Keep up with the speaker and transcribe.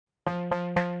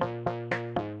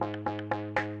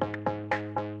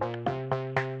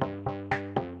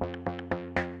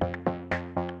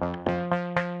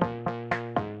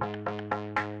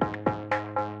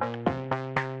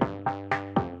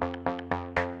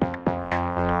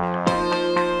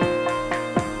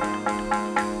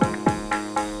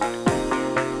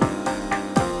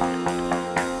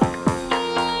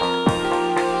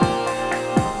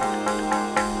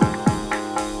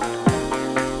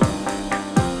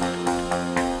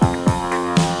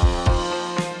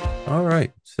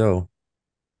So,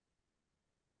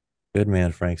 good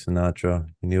man, Frank Sinatra.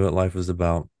 He knew what life was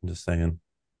about. I'm just saying.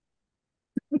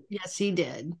 Yes, he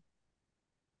did.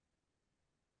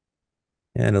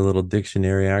 And a little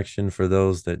dictionary action for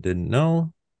those that didn't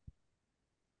know.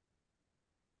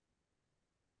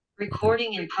 And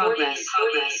Recording in progress.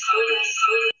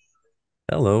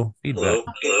 hello, feedback.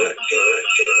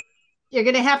 You're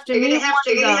going to have to mute one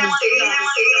of those.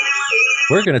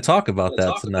 We're going to talk about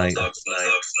that tonight.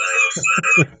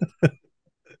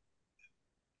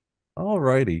 All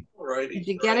righty. Did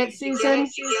you get it, Susan?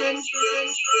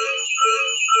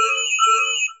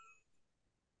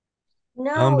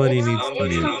 No, Somebody needs to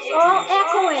mute. it's all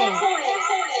echoing.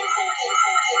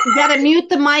 You got to mute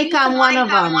the mic on one of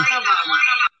them.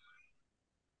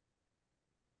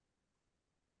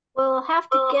 We'll have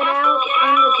to get out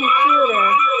on the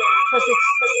computer because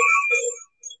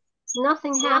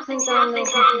nothing happens on the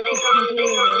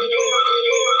computer.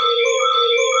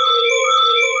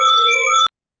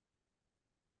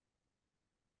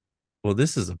 Well,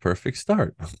 this is a perfect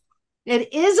start.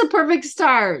 It is a perfect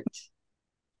start.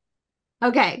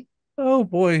 Okay. Oh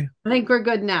boy. I think we're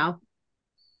good now.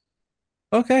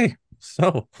 Okay.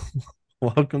 So,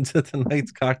 welcome to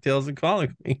tonight's Cocktails and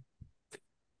Colloquy,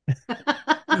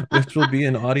 which will be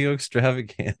an audio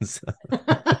extravaganza.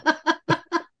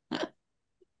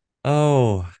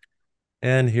 Oh,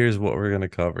 and here's what we're going to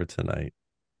cover tonight.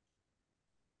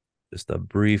 Just a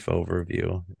brief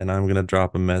overview, and I'm going to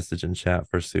drop a message in chat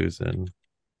for Susan.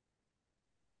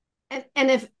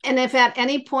 And if at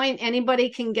any point anybody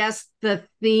can guess the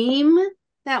theme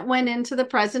that went into the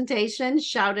presentation,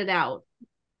 shout it out.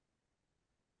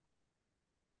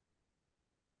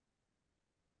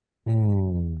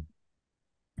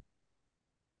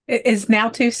 Is now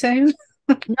too soon?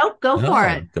 Nope, go for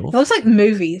it. It looks like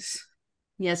movies.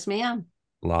 Yes, ma'am.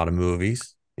 A lot of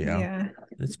movies. Yeah.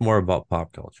 It's more about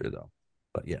pop culture though.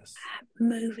 But yes.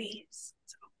 Movies.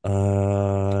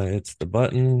 It's the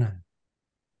button.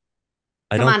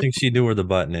 I don't think she knew where the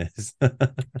button is.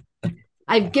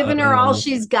 I've given her all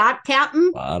she's got,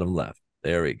 Captain. Bottom left.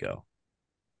 There we go.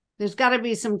 There's got to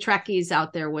be some Trekkies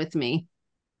out there with me.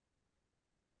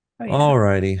 Oh, yeah. All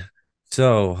righty.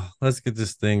 So let's get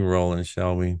this thing rolling,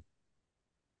 shall we?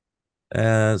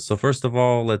 So first of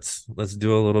all, let's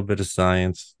do a little bit of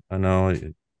science. I know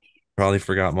you probably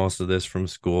forgot most of this from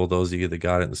school. Those of you that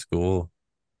got it in school,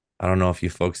 I don't know if you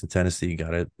folks in Tennessee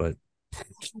got it, but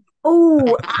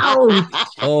oh, ouch!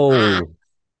 Oh,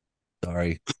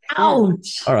 sorry.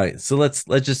 Ouch! All right, so let's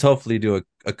just hopefully do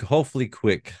a hopefully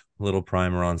quick little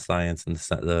primer on science and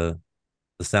the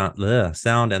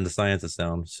sound and the science of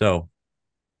sound. So,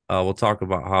 we'll talk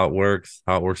about how it works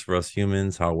for us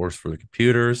humans, how it works for the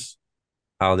computers,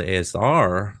 how the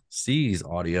ASR sees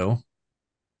audio.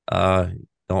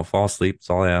 Don't fall asleep. That's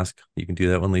all I ask. You can do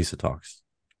that when Lisa talks.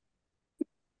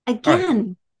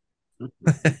 Again. All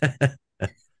right.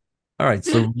 All right.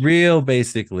 So real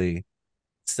basically,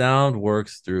 sound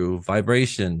works through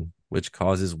vibration, which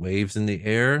causes waves in the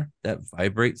air that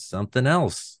vibrate something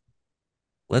else.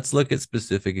 Let's look at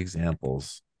specific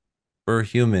examples. For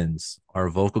humans, our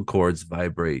vocal cords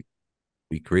vibrate.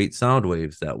 We create sound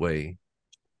waves that way.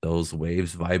 Those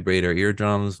waves vibrate our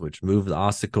eardrums, which move the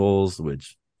ossicles,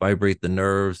 which vibrate the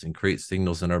nerves and create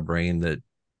signals in our brain that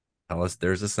tell us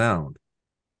there's a sound.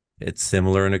 It's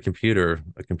similar in a computer.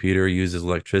 A computer uses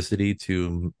electricity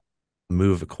to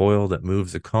move a coil that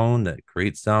moves a cone that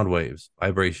creates sound waves,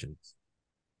 vibrations.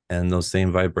 And those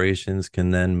same vibrations can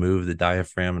then move the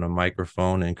diaphragm in a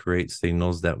microphone and create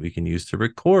signals that we can use to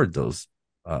record those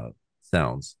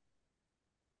sounds.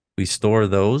 We store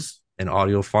those in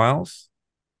audio files.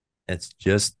 It's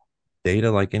just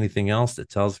data like anything else that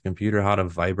tells the computer how to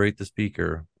vibrate the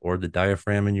speaker or the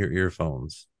diaphragm in your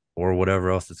earphones or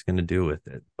whatever else it's going to do with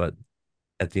it. But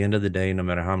at the end of the day, no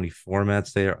matter how many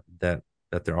formats that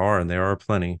there are, and there are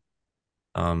plenty,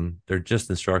 they're just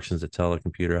instructions that tell the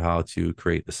computer how to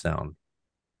create the sound.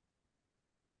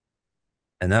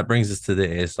 And that brings us to the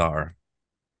ASR.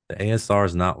 The ASR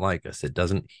is not like us. It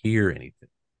doesn't hear anything.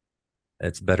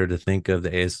 It's better to think of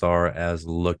the ASR as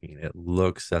looking. It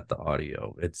looks at the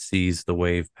audio. It sees the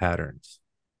wave patterns.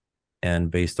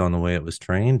 And based on the way it was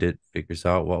trained, it figures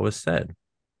out what was said.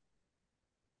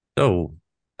 So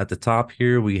at the top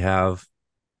here, we have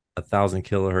 1,000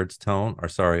 kilohertz tone, or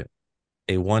sorry,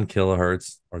 a 1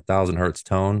 kilohertz or 1,000 hertz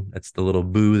tone. It's the little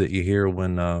boo that you hear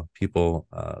when people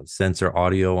censor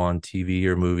audio on TV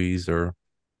or movies or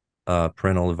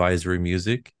parental advisory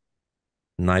music.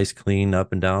 Nice, clean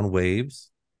up and down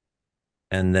waves.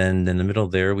 And then in the middle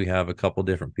there, we have a couple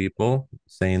different people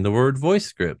saying the word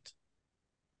VoiceScript.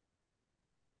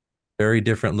 Very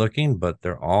different looking, but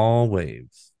they're all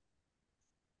waves.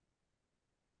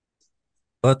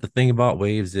 But the thing about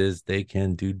waves is they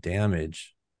can do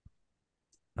damage.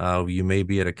 You may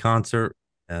be at a concert,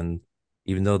 and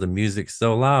even though the music's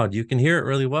so loud, you can hear it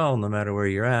really well no matter where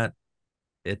you're at.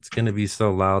 It's going to be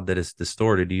so loud that it's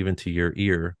distorted even to your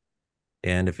ear.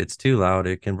 And if it's too loud,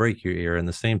 it can break your ear. And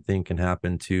the same thing can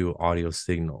happen to audio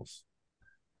signals.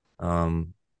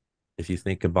 If you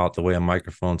think about the way a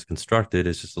microphone's constructed,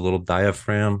 it's just a little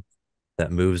diaphragm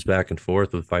that moves back and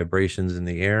forth with vibrations in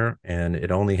the air, and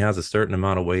it only has a certain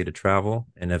amount of way to travel.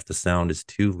 And if the sound is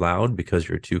too loud because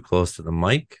you're too close to the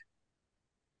mic,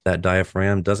 that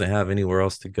diaphragm doesn't have anywhere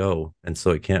else to go. And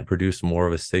so it can't produce more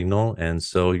of a signal. And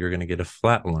so you're going to get a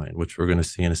flat line, which we're going to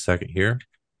see in a second here.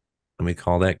 And we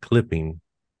call that clipping.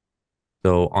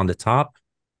 So on the top,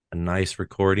 a nice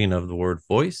recording of the word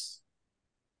voice,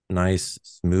 nice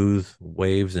smooth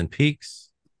waves and peaks,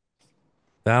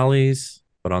 valleys.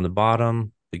 But on the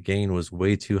bottom, the gain was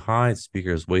way too high. The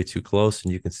speaker is way too close.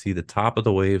 And you can see the top of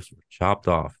the waves were chopped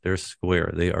off. They're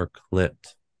square. They are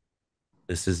clipped.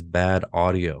 This is bad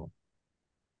audio.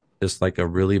 Just like a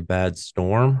really bad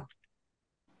storm,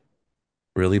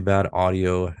 really bad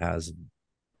audio has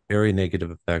very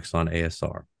negative effects on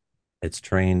ASR. It's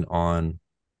trained on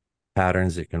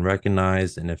patterns it can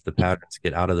recognize. And if the patterns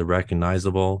get out of the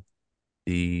recognizable,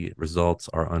 the results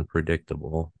are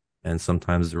unpredictable. And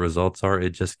sometimes the results are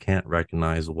it just can't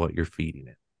recognize what you're feeding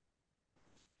it.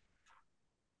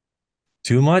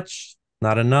 Too much?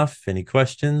 Not enough? Any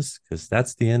questions? Because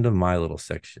that's the end of my little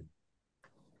section.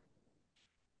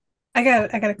 I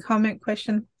got a comment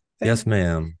question. Yes,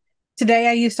 ma'am. Today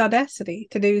I used Audacity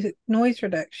to do noise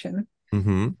reduction.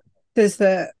 Mm-hmm. Does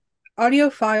the audio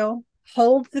file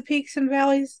hold the peaks and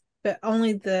valleys, but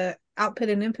only the output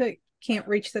and input can't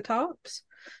reach the tops?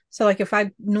 So like if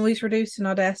I noise reduce in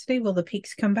Audacity, will the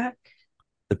peaks come back?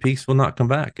 The peaks will not come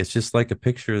back. It's just like a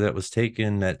picture that was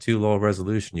taken at too low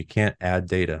resolution. You can't add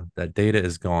data. That data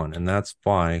is gone. And that's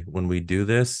why when we do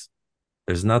this,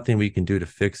 there's nothing we can do to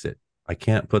fix it. I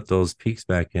can't put those peaks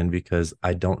back in because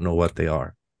I don't know what they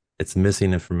are. It's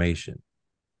missing information.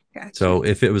 Gotcha. So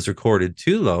if it was recorded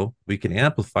too low, we can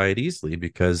amplify it easily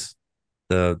because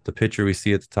the picture we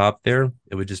see at the top there,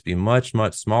 it would just be much,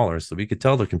 much smaller. So we could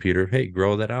tell the computer, hey,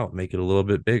 grow that out, make it a little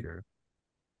bit bigger.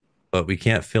 But we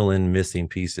can't fill in missing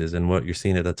pieces. And what you're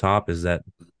seeing at the top is that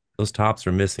those tops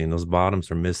are missing. Those bottoms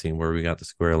are missing where we got the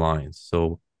square lines.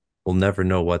 So we'll never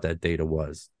know what that data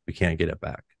was. We can't get it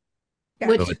back.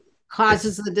 Which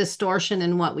causes the distortion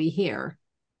in what we hear.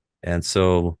 And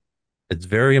so it's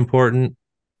very important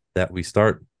that we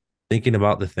start thinking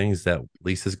about the things that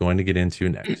Lisa's going to get into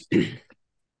next.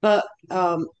 But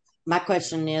my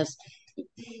question is,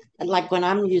 like when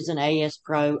I'm using AS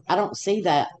Pro, I don't see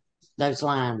those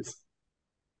lines.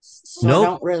 So Nope. I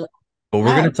don't really. But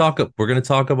we're gonna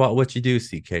talk about what you do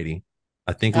see, Katie.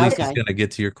 I think Lisa's gonna get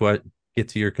to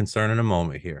your concern in a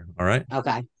moment here. All right.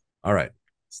 Okay. All right.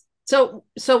 So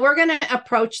we're going to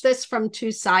approach this from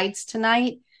two sides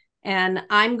tonight, and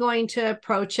I'm going to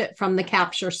approach it from the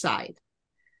capture side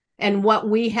and what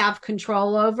we have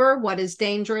control over, what is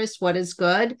dangerous, what is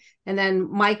good. And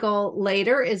then Michael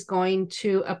later is going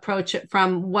to approach it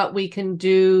from what we can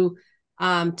do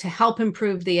to help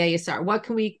improve the ASR.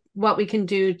 What we can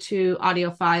do to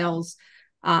audio files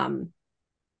to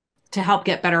help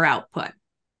get better output.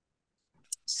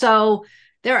 So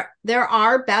there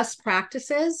are best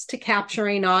practices to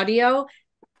capturing audio,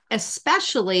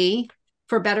 especially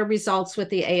for better results with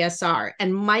the ASR.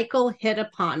 And Michael hit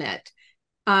upon it.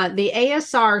 The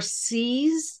ASR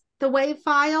sees the wave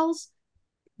files,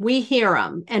 we hear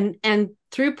them. And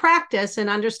through practice and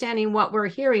understanding what we're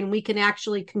hearing, we can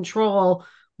actually control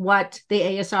what the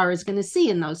ASR is going to see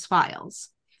in those files.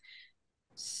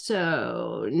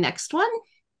 So next one.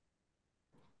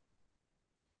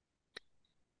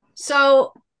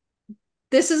 So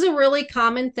this is a really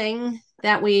common thing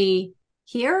that we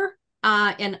hear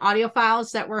in audio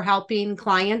files that we're helping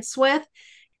clients with.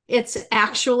 It's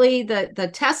actually the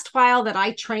test file that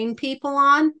I train people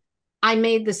on. I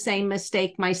made the same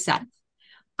mistake myself.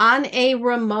 On a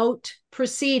remote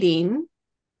proceeding,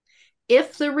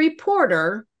 if the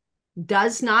reporter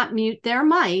does not mute their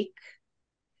mic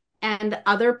and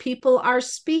other people are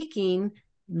speaking,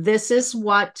 this is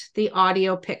what the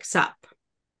audio picks up.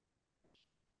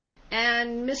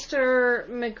 And Mr.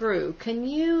 McGrew, can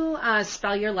you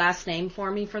spell your last name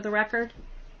for me for the record?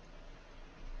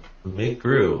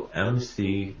 McGrew,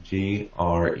 M-C-G-R-E-W.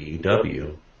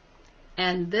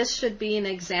 And this should be an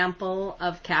example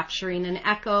of capturing an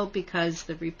echo because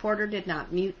the reporter did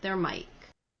not mute their mic.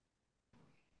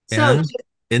 And so,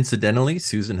 incidentally,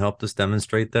 Susan helped us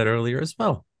demonstrate that earlier as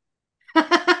well.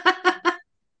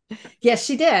 Yes,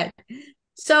 she did.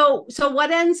 So what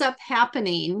ends up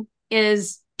happening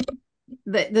is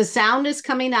the sound is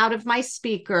coming out of my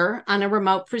speaker on a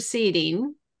remote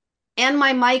proceeding, and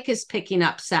my mic is picking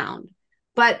up sound.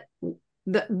 But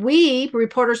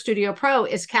Reporter Studio Pro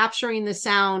is capturing the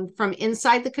sound from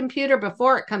inside the computer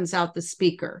before it comes out the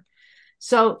speaker.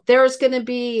 So there's going to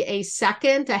be a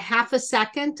half a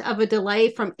second of a delay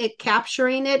from it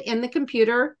capturing it in the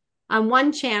computer on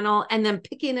one channel and then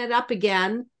picking it up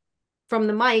again from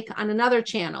the mic on another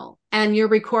channel. And your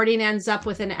recording ends up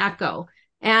with an echo.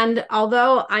 And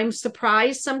although I'm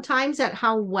surprised sometimes at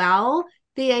how well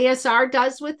the ASR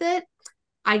does with it,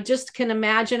 I just can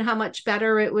imagine how much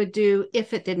better it would do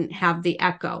if it didn't have the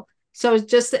echo. So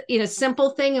it's just a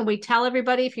simple thing. And we tell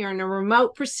everybody, if you're in a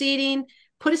remote proceeding,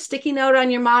 put a sticky note on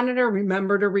your monitor.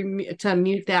 Remember to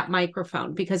mute that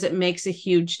microphone, because it makes a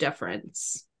huge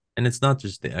difference. And it's not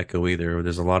just the echo either.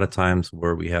 There's a lot of times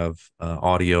where we have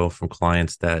audio from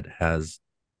clients that has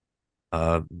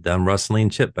them rustling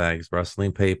chip bags,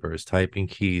 rustling papers, typing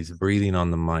keys, breathing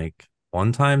on the mic,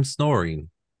 one time snoring.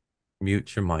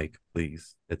 Mute your mic,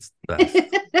 please. It's the best.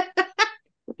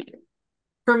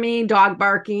 For me, dog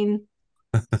barking.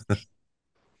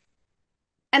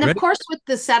 And of course, with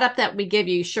the setup that we give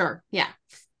you, sure. Yeah.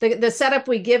 The setup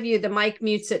we give you, the mic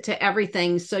mutes it to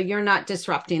everything, so you're not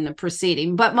disrupting the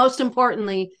proceeding. But most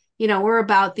importantly, we're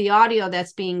about the audio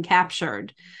that's being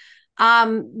captured.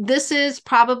 This is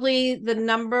probably the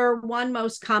number one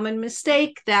most common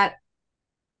mistake that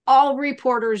all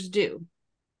reporters do.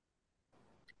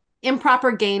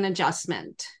 Improper gain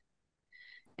adjustment.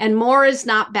 And more is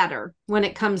not better when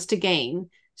it comes to gain.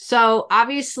 So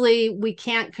obviously we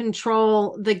can't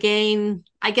control the gain.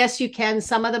 I guess you can.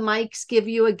 Some of the mics give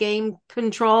you a gain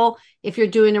control if you're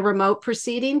doing a remote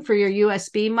proceeding for your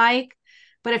USB mic.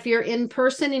 But if you're in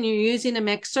person and you're using a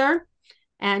mixer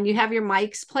and you have your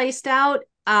mics placed out,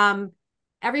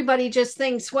 everybody just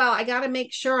thinks, well, I got to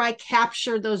make sure I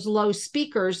capture those low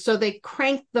speakers. So they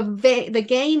crank the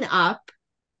gain up,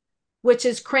 which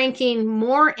is cranking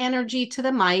more energy to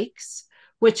the mics,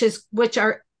 which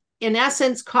are in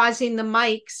essence causing the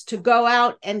mics to go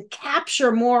out and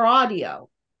capture more audio.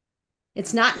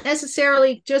 It's not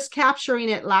necessarily just capturing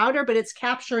it louder, but it's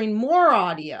capturing more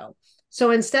audio. So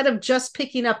instead of just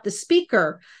picking up the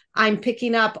speaker, I'm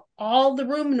picking up all the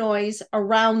room noise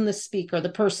around the speaker, the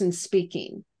person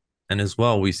speaking. And as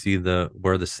well, we see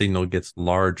where the signal gets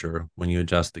larger when you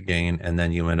adjust the gain, and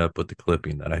then you end up with the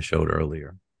clipping that I showed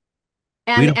earlier.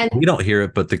 We don't hear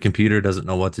it, but the computer doesn't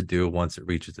know what to do once it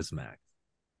reaches its max.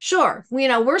 Sure.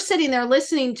 We're sitting there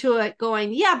listening to it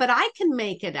going, yeah, but I can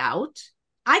make it out.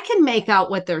 I can make out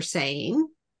what they're saying.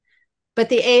 But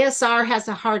the ASR has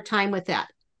a hard time with that.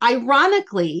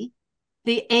 Ironically,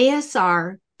 the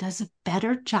ASR does a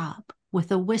better job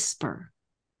with a whisper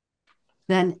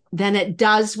than it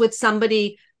does with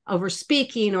somebody over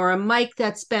speaking or a mic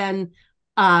that's been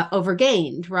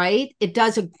overgained, right? It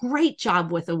does a great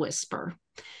job with a whisper.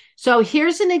 So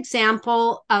here's an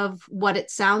example of what it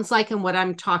sounds like and what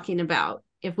I'm talking about.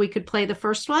 If we could play the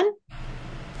first one.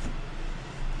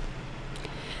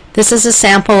 This is a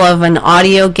sample of an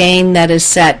audio gain that is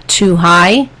set too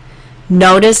high.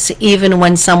 Notice even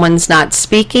when someone's not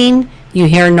speaking, you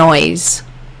hear noise.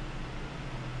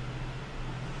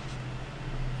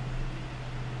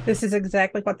 This is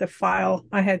exactly what the file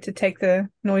I had to take the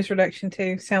noise reduction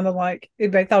to sounded like.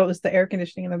 I thought it was the air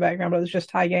conditioning in the background, but it was just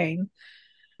high gain.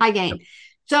 High gain.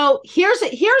 So here's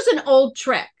an old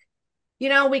trick.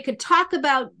 We could talk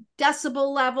about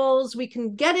decibel levels. We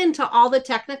can get into all the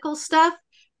technical stuff.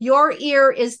 Your ear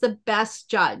is the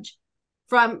best judge.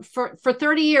 For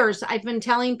 30 years, I've been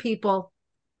telling people,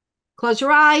 close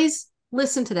your eyes,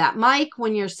 listen to that mic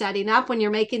when you're setting up, when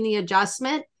you're making the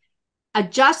adjustment.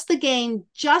 Adjust the gain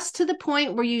just to the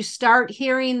point where you start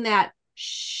hearing that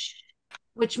shh,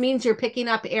 which means you're picking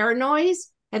up air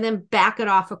noise, and then back it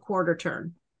off a quarter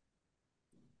turn.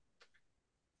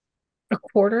 A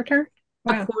quarter turn?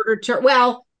 Wow. A quarter turn.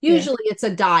 Well, usually it's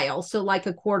a dial. So like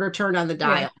a quarter turn on the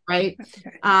dial, right?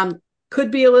 Okay.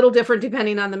 Could be a little different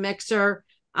depending on the mixer.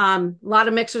 A lot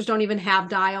of mixers don't even have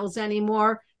dials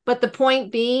anymore. But the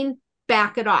point being,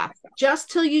 back it off.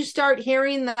 Just till you start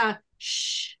hearing the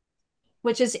shh,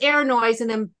 which is air noise, and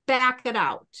then back it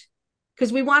out.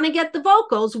 Because we want to get the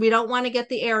vocals. We don't want to get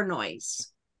the air noise.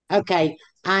 Okay.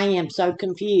 I am so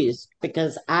confused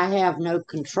because I have no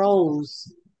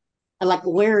controls. Like,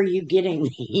 where are you getting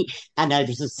me? I know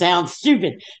this sounds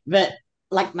stupid, but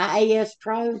like my AS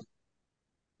Pro,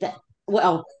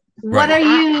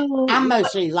 I'm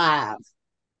mostly live.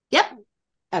 Yep.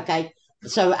 Okay.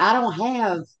 So I don't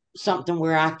have something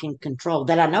where I can control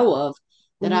that I know of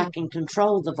that I can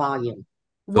control the volume.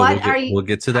 What are you? We'll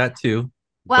get to that too.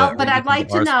 Well, but are you I'd like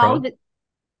using to RS know Pro? that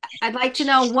I'd like to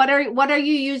know what are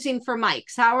you using for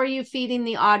mics? How are you feeding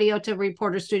the audio to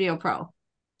Reporter Studio Pro?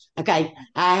 Okay,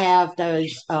 I have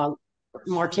those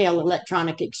Martell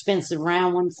electronic expensive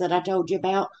round ones that I told you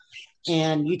about,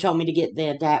 and you told me to get the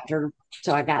adapter,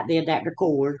 so I got the adapter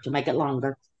cord to make it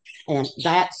longer, and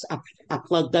I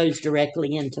plug those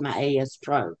directly into my AS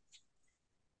Pro.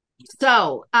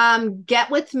 So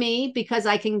get with me because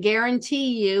I can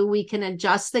guarantee you we can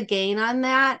adjust the gain on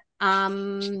that.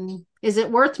 Is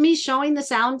it worth me showing the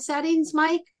sound settings,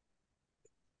 Mike?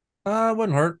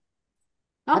 Wouldn't hurt.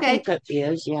 I Okay. think that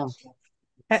is, yeah.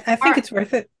 I think it's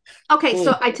worth it. Okay,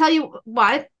 so I tell you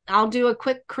what, I'll do a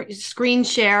quick screen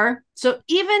share. So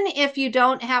even if you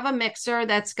don't have a mixer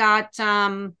that's got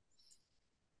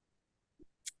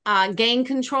gain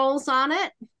controls on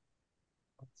it.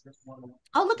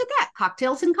 Oh, look at that.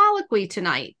 Cocktails and Colloquy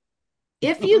tonight.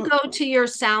 If you go to your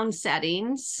sound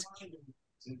settings,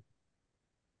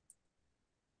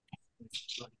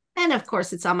 and of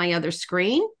course it's on my other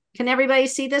screen. Can everybody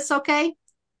see this okay?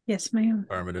 Yes, ma'am.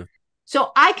 Affirmative.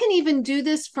 So I can even do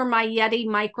this for my Yeti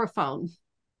microphone.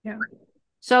 Yeah.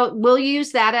 So we'll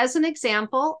use that as an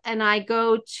example. And I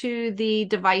go to the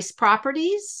device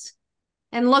properties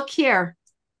and look here.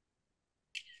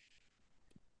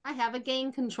 I have a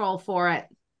gain control for it.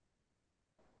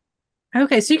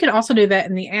 Okay, so you can also do that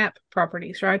in the app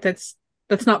properties, right? That's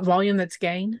not volume, that's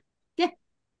gain. Yeah.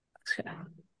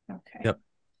 Okay. Yep.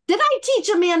 Did I teach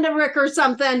Amanda Ricker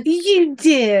something? You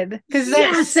did, because that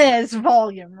Yes! says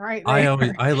volume right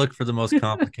there. I look for the most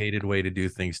complicated way to do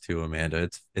things too, Amanda.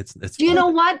 It's Do you fun. know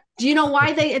what? Do you know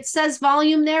why it says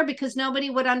volume there? Because nobody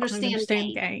would understand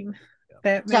gain. Gain.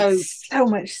 That makes so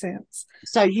much sense.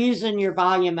 So using your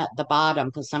volume at the bottom,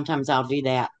 because sometimes I'll do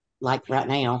that, like right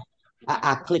now.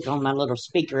 I click on my little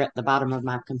speaker at the bottom of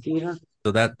my computer.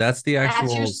 So that's the That's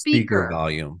actual your speaker speaker.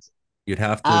 volume. You'd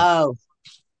have to Oh,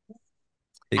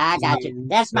 take I got you.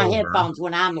 That's my over. headphones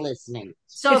when I'm listening.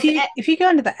 So if you go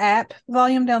into the app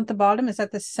volume down at the bottom, is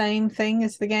that the same thing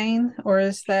as the gain, or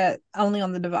is that only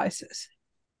on the devices?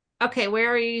 okay, where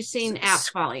are you seeing app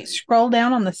volume? Scroll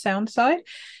down on the sound side,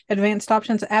 advanced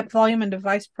options, app volume, and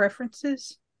device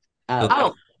preferences.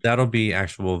 Oh, That'll be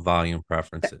actual volume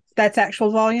preferences. That's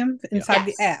actual volume inside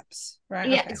the Yes. apps, right?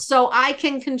 Yeah. Okay. So I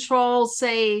can control,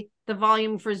 say, the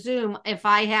volume for Zoom. If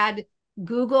I had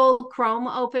Google Chrome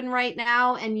open right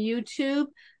now and YouTube,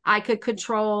 I could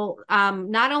control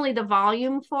not only the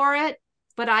volume for it,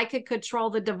 but I could control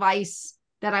the device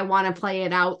that I want to play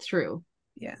it out through.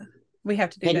 Yeah, we have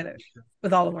to do that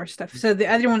with all of our stuff. So the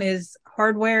other one is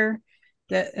hardware,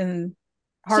 and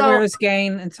hardware is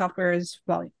gain and software is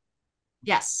volume.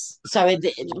 Yes. so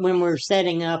when we're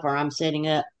setting up or I'm setting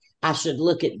up, I should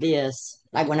look at this,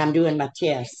 like when I'm doing my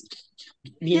test,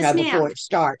 Yes, ma'am. before it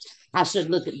starts. I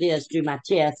should look at this, do my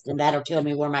test, and that'll tell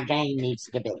me where my gain needs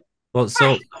to be. Well, so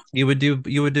Right. you would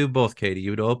do both, Katie.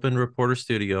 You would open Reporter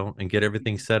Studio and get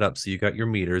everything set up so you got your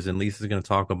meters, and Lisa's going to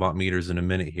talk about meters in a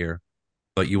minute here.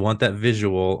 But you want that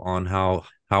visual on how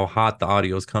hot the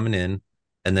audio is coming in,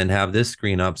 and then have this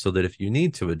screen up so that if you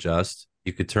need to adjust,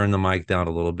 you could turn the mic down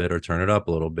a little bit or turn it up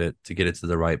a little bit to get it to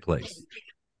the right place.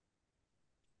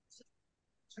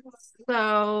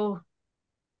 So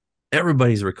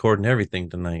Everybody's recording everything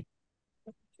tonight.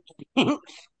 here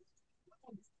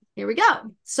we go.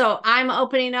 So I'm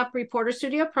opening up Reporter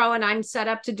Studio Pro and I'm set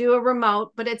up to do a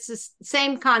remote, but it's the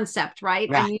same concept, right?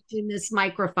 Right. I'm using this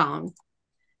microphone.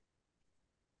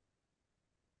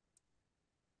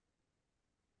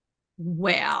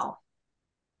 Well,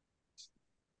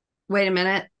 wait a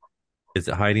minute. Is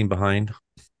it hiding behind?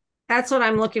 That's what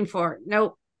I'm looking for.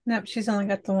 Nope. Nope, she's only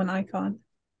got the one icon.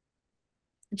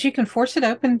 But you can force it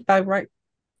open by right.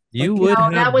 You Like, would No,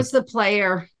 have that was the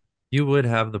player. you would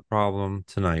have the problem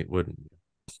tonight, wouldn't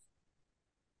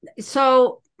you?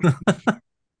 So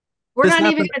we're This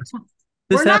not even happened- gonna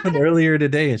This We're not happened earlier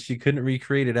today, and she couldn't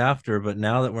recreate it after. But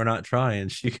now that we're not trying,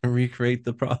 she can recreate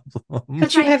the problem.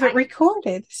 But you have it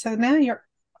recorded, so now you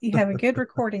have a good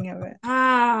recording of it.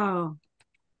 Oh,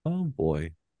 Oh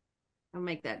boy! I'll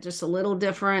make that just a little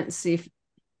different. See if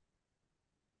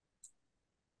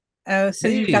Oh, so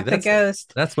you Hey, got the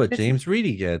ghost. That's what This- James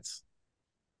Reedy gets.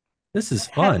 This is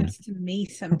That fun. happens to me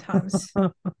sometimes.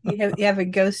 you have a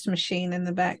ghost machine in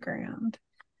the background.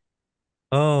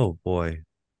 Oh boy!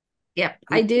 yep,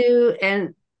 I do.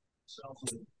 And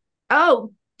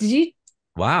oh, did you?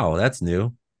 Wow, that's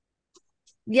new.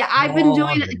 Yeah, I've been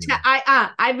doing.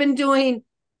 Oh.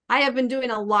 I have been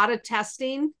doing a lot of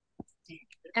testing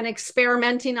and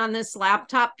experimenting on this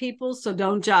laptop, people. So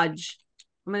don't judge.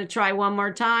 I'm going to try one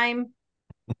more time.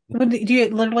 Do you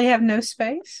literally have no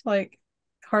space, like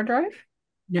hard drive?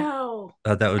 No.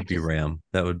 That would be just- RAM.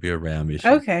 That would be a RAM issue.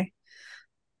 Okay.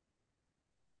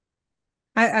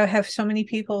 I have so many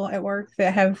people at work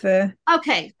that have the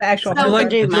Okay. actual So- hard I drive. can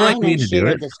do Would you like mine me and to do share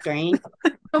it? the screen.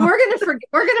 So we're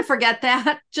gonna forget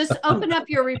that. Just open up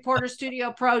your Reporter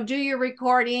Studio Pro, do your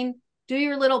recording, do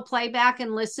your little playback,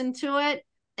 and listen to it.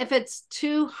 If it's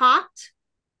too hot,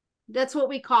 that's what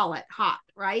we call it, hot,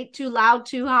 right? Too loud,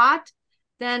 too hot.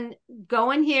 Then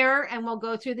go in here and we'll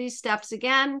go through these steps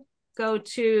again. Go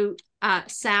to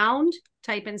sound,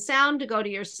 type in sound to go to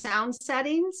your sound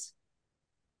settings.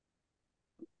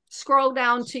 Scroll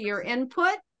down to your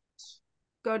input,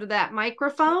 go to that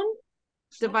microphone,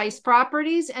 device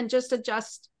properties, and just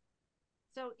adjust.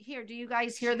 So here, do you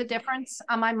guys hear the difference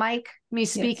on my mic, me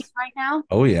speaking right now?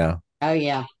 Oh yeah. Oh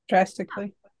yeah.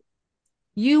 Drastically.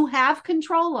 You have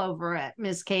control over it,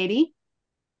 Miss Katie.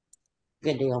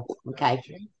 Good deal. Okay.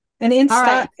 And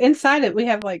right. inside it, we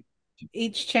have like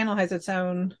each channel has its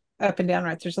own up and down,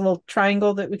 right? There's a little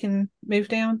triangle that we can move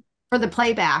down. For the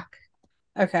playback.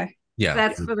 Okay. Yeah.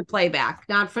 That's for the playback,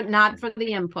 not for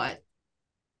the input.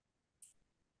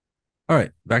 All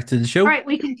right, back to the show. All right,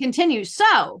 we can continue.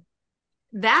 So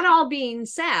that all being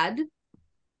said,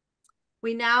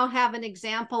 we now have an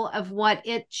example of what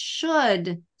it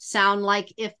should sound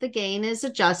like if the gain is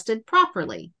adjusted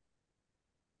properly.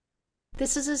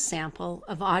 This is a sample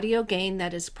of audio gain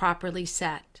that is properly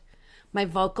set. My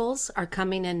vocals are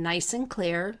coming in nice and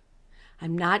clear.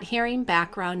 I'm not hearing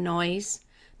background noise.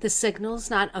 The signal's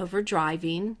not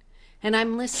overdriving. And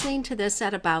I'm listening to this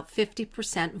at about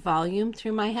 50% volume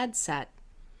through my headset.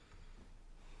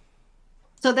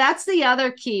 So that's the other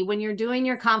key when you're doing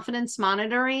your confidence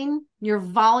monitoring, your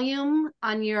volume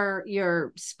on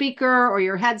your speaker or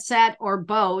your headset or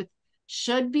both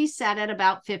should be set at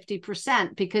about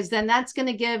 50%, because then that's going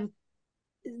to give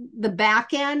the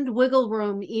back end wiggle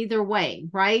room either way,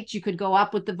 right? You could go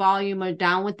up with the volume or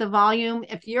down with the volume.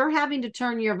 If you're having to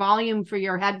turn your volume for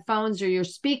your headphones or your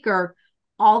speaker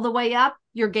all the way up,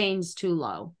 your gain's too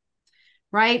low.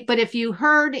 Right. But if you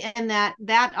heard in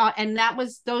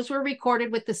those were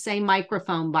recorded with the same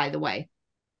microphone, by the way.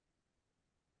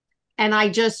 And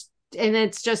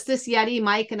it's just this Yeti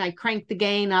mic, and I cranked the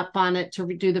gain up on it to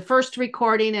do the first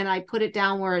recording, and I put it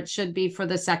down where it should be for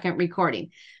the second recording.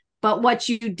 But what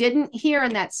you didn't hear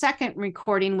in that second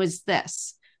recording was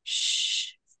this,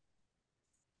 shh,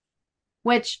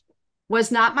 which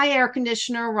was not my air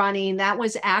conditioner running. That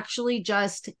was actually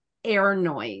just air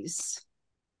noise.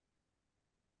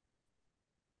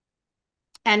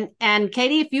 And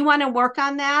Katie, if you want to work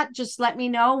on that, just let me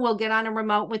know. We'll get on a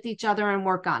remote with each other and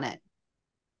work on it.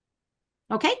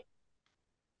 Okay?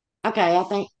 Okay, I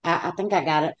think I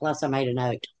got it. Plus I made a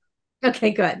note.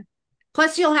 Okay, good.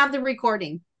 Plus you'll have the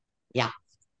recording. Yeah.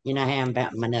 You know how I'm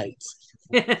about my notes.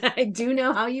 I do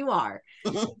know how you are.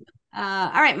 All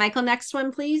right, Michael, next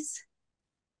one, please.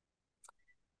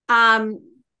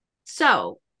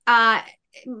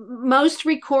 Most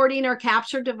recording or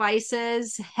capture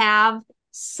devices have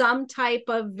some type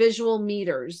of visual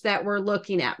meters that we're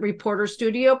looking at. Reporter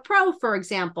Studio Pro, for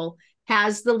example,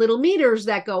 has the little meters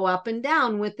that go up and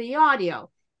down with the audio.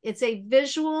 It's a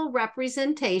visual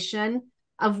representation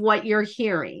of what you're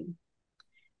hearing.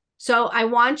 So I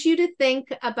want you to think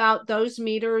about those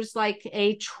meters like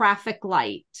a traffic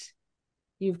light.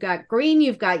 You've got green,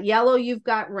 you've got yellow, you've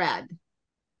got red.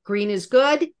 Green is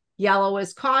good, yellow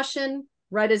is caution,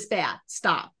 red is bad.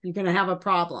 Stop. You're going to have a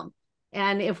problem.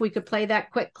 And if we could play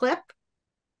that quick clip.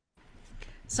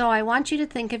 So I want you to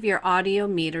think of your audio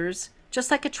meters just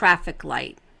like a traffic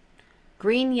light.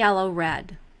 Green, yellow,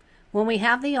 red. When we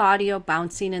have the audio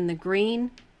bouncing in the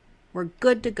green, we're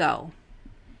good to go.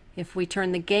 If we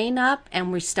turn the gain up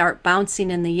and we start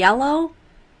bouncing in the yellow,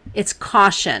 it's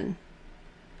caution.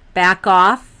 Back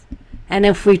off. And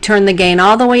if we turn the gain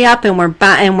all the way up and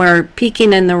we're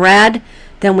peaking in the red,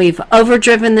 then we've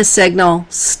overdriven the signal.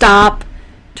 Stop.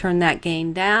 Turn that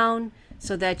gain down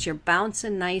so that you're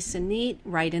bouncing nice and neat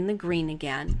right in the green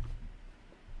again.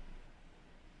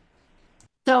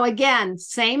 So again,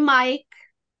 same mic.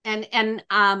 And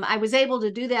I was able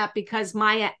to do that because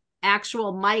my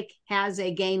actual mic has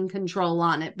a gain control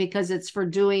on it because it's for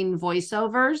doing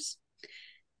voiceovers.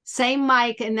 Same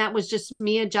mic, and that was just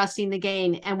me adjusting the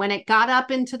gain. And when it got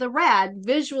up into the red,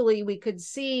 visually we could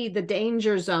see the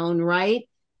danger zone, right?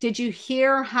 Did you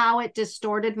hear how it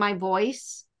distorted my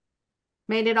voice?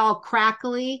 Made it all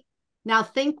crackly. Now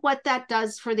think what that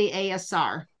does for the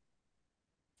ASR.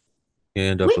 You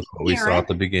end up with what we saw at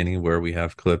the beginning, where we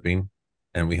have clipping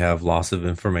and we have loss of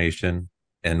information.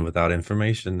 And without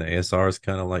information, the ASR is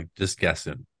kind of like just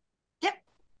guessing. Yep.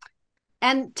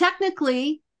 And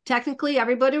technically,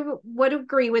 everybody would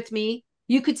agree with me.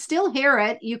 You could still hear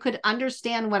it. You could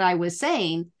understand what I was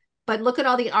saying, but look at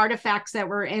all the artifacts that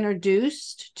were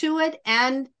introduced to it,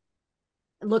 and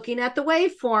looking at the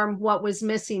waveform, what was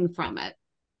missing from it.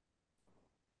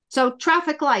 So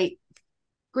traffic light,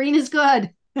 green is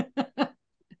good.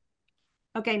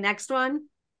 Okay, next one.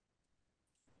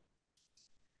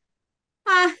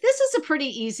 This is a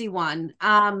pretty easy one.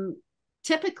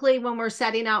 Typically when we're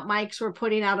setting out mics, we're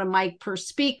putting out a mic per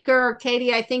speaker.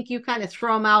 Katie, I think you kind of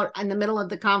throw them out in the middle of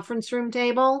the conference room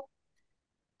table.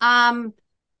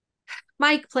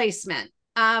 Mic placement.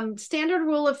 Standard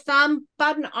rule of thumb,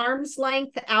 about an arm's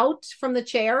length out from the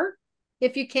chair,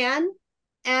 if you can.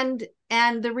 And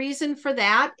the reason for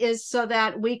that is so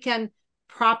that we can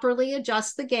properly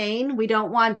adjust the gain. We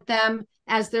don't want them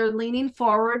as they're leaning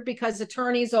forward, because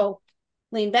attorneys will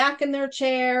lean back in their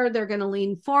chair. They're going to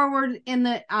lean forward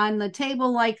on the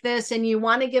table like this, and you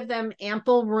want to give them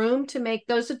ample room to make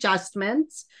those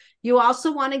adjustments. You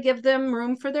also want to give them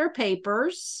room for their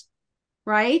papers,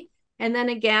 right? And then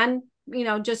again,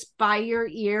 just by your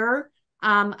ear,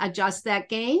 adjust that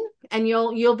gain, and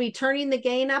you'll be turning the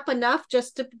gain up enough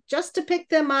just to pick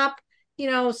them up,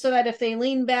 so that if they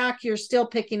lean back, you're still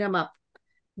picking them up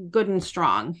good and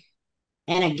strong.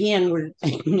 And again,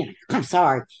 I'm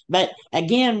sorry, but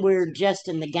again, we're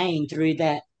adjusting the gain through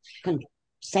that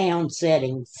sound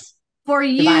settings for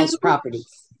you, device properties.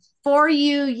 For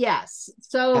you, yes.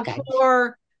 So okay.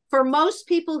 For most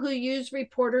people who use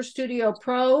Reporter Studio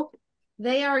Pro,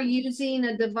 they are using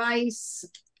a device,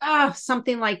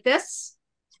 something like this.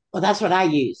 Well, that's what I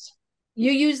use.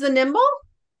 You use the Nimble?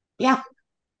 Yeah.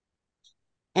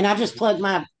 And I just plug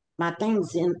my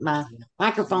things in, my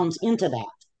microphones into that.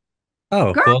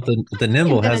 Oh, Girl, well, the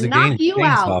Nimble has a gain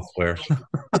software.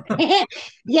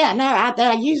 Yeah, no,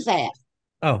 I use that.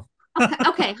 Oh.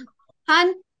 Okay.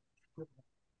 Hon?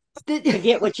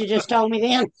 Forget what you just told me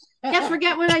then. Yeah,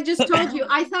 forget what I just told you.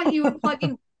 I thought you were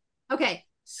plugging. Okay,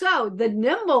 so the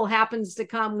Nimble happens to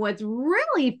come with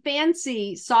really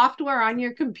fancy software on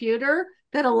your computer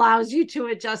that allows you to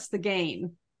adjust the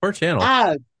gain. Per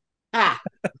channel.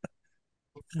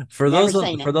 For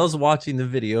those watching the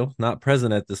video, not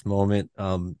present at this moment,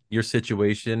 your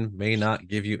situation may not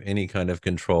give you any kind of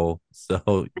control.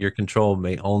 So your control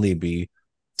may only be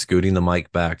scooting the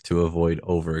mic back to avoid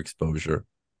overexposure.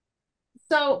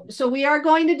 So we are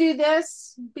going to do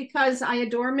this because I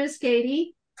adore Miss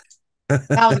Katie.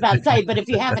 I was about to say, but if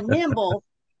you have a Nimble,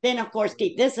 then of course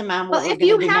keep this in mind. Well, if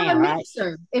you have a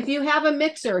mixer, if you have a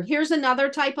mixer, here's another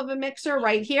type of a mixer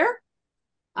right here.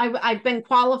 I've been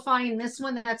qualifying this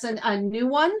one. That's a new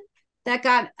one that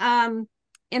got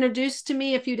introduced to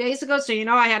me a few days ago. So,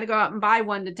 I had to go out and buy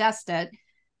one to test it.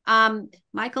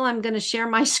 Michael, I'm going to share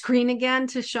my screen again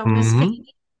to show Miss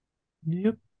Katie.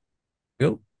 Yep.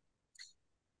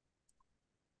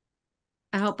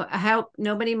 I hope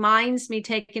nobody minds me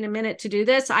taking a minute to do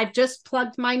this. I've just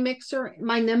plugged my mixer,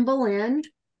 my Nimble in.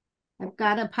 I've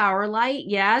got a power light.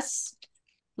 Yes.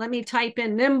 Let me type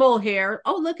in Nimble here.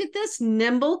 Oh, look at this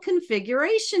Nimble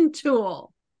configuration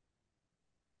tool.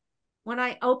 When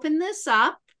I open this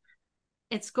up,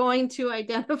 it's going to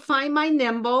identify my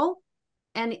Nimble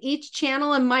and each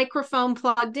channel and microphone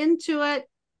plugged into it.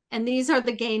 And these are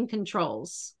the gain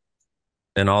controls.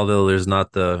 And although there's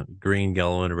not the green,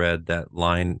 yellow, and red, that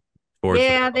line towards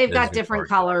they've got different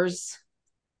colors.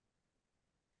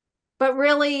 But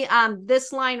really,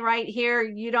 this line right here,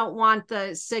 you don't want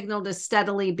the signal to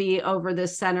steadily be over the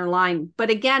center line. But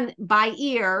again, by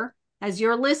ear, as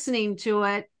you're listening to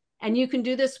it, and you can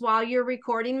do this while you're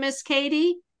recording, Miss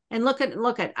Katie. And look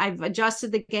at, I've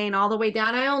adjusted the gain all the way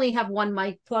down. I only have one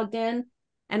mic plugged in,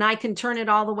 and I can turn it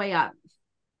all the way up.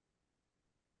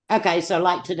 Okay, so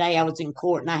like today I was in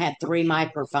court and I had 3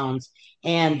 microphones,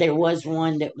 and there was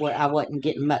one that I wasn't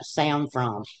getting much sound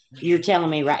from. You're telling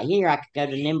me right here I could go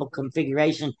to Nimble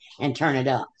configuration and turn it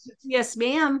up? Yes,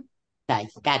 ma'am. Okay,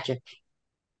 gotcha.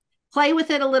 Play with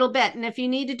it a little bit. And if you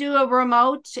need to do a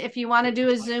remote, if you want to do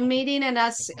a Zoom meeting and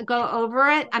us go over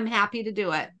it, I'm happy to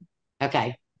do it.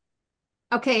 Okay.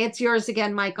 Okay, it's yours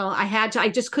again, Michael. I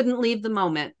just couldn't leave the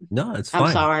moment. No, it's fine.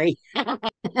 I'm sorry.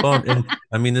 Well, and,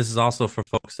 I mean, this is also for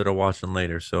folks that are watching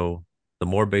later. So the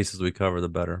more bases we cover, the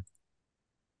better.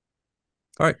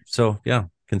 All right. So yeah,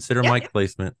 consider mic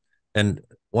placement. And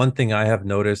one thing I have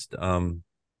noticed, I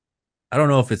don't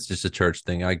know if it's just a church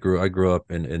thing. I grew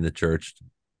up in the church,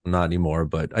 not anymore,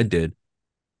 but I did.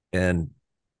 And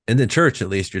in the church, at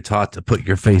least, you're taught to put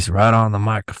your face right on the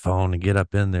microphone and get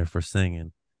up in there for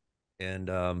singing. And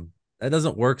that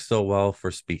doesn't work so well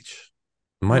for speech.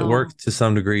 It might work to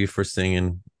some degree for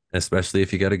singing, especially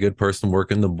if you got a good person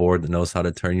working the board that knows how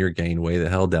to turn your gain way the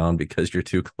hell down because you're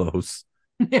too close.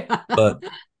 Yeah. But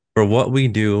for what we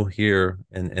do here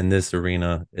in this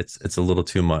arena, it's a little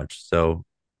too much. So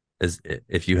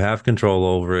if you have control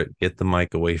over it, get the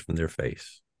mic away from their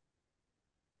face.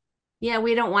 Yeah,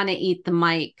 we don't want to eat the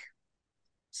mic.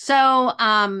 So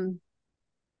I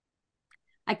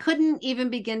couldn't even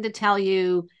begin to tell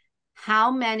you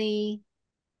how many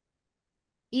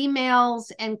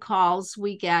emails and calls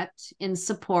we get in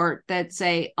support that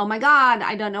say, oh my God,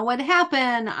 I don't know what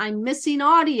happened. I'm missing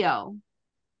audio.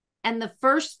 And the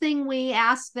first thing we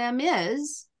ask them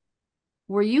is,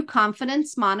 were you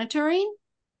confidence monitoring?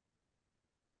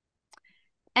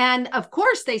 And of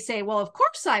course they say, well, of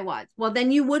course I was. Well,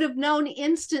 then you would have known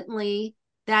instantly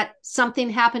that something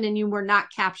happened and you were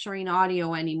not capturing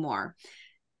audio anymore.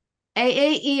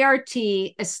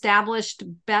 AAERT established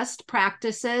best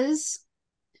practices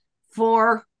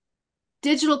for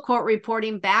digital court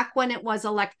reporting back when it was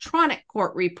electronic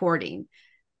court reporting.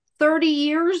 30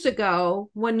 years ago,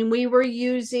 when we were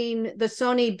using the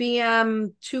Sony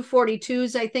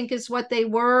BM242s, I think is what they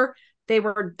were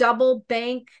double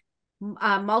bank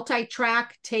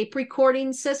multi-track tape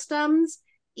recording systems.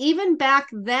 Even back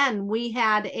then, we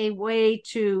had a way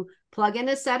to plug in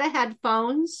a set of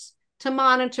headphones to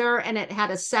monitor, and it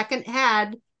had a second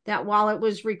head that while it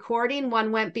was recording,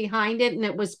 one went behind it and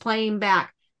it was playing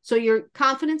back. So your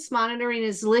confidence monitoring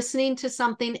is listening to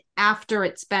something after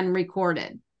it's been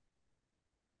recorded.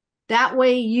 That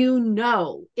way, you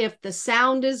know, if the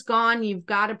sound is gone, you've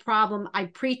got a problem. I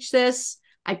preach this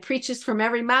from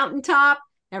every mountaintop,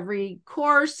 every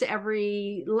course,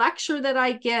 every lecture that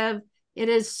I give. It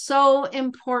is so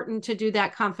important to do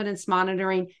that confidence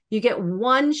monitoring. You get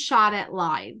one shot at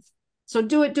live. So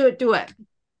do it.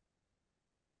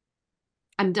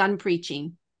 I'm done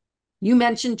preaching. You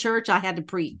mentioned church, I had to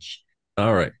preach.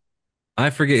 All right. I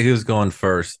forget who's going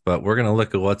first, but we're going to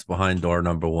look at what's behind door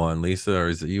number 1. Lisa, or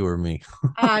is it you or me?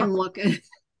 I'm looking.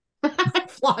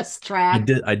 I've lost track.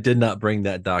 I did not bring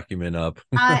that document up.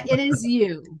 It is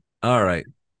you. All right.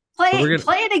 Play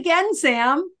it again,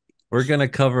 Sam. We're going to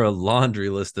cover a laundry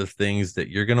list of things that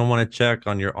you're going to want to check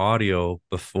on your audio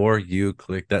before you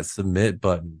click that submit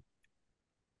button.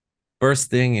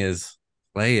 First thing is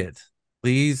play it.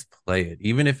 Please play it.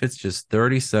 Even if it's just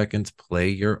 30 seconds, play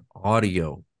your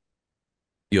audio.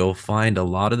 You'll find a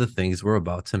lot of the things we're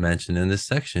about to mention in this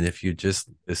section if you just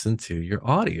listen to your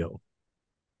audio.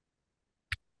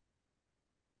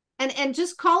 And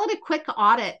just call it a quick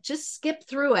audit. Just skip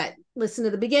through it. Listen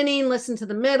to the beginning, listen to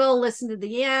the middle, listen to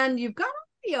the end. You've got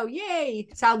audio. Yay.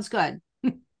 Sounds good.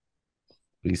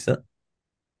 Lisa?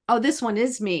 Oh, this one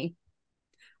is me.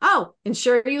 Oh,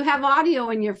 ensure you have audio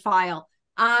in your file.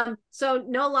 So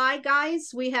no lie,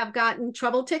 guys, we have gotten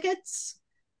trouble tickets.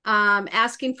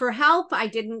 Asking for help. I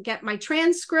didn't get my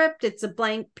transcript. It's a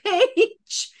blank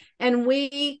page. And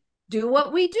we do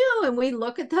what we do. And we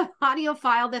look at the audio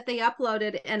file that they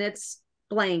uploaded and it's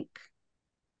blank.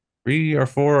 3 or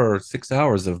 4 or 6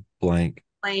 hours of blank.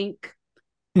 Blank.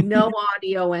 No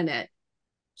audio in it.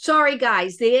 Sorry,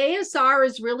 guys. The ASR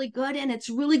is really good and it's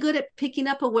really good at picking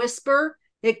up a whisper.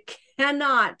 It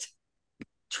cannot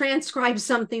transcribe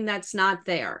something that's not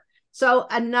there. So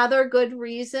another good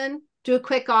reason, do a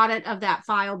quick audit of that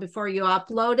file before you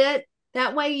upload it.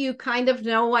 That way you kind of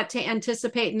know what to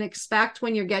anticipate and expect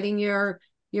when you're getting your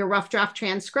rough draft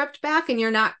transcript back and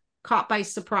you're not caught by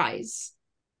surprise.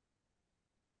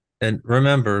 And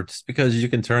remember, just because you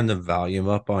can turn the volume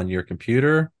up on your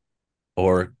computer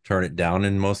or turn it down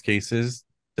in most cases,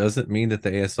 doesn't mean that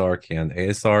the ASR can. The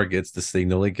ASR gets the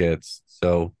signal it gets.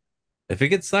 So if it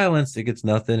gets silenced, it gets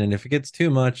nothing. And if it gets too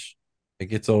much, it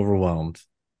gets overwhelmed.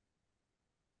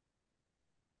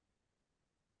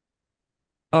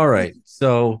 All right.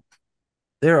 So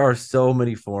there are so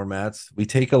many formats. We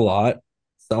take a lot.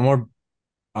 Some are,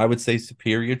 I would say,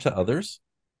 superior to others.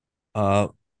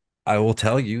 I will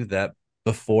tell you that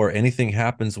before anything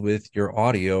happens with your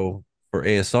audio for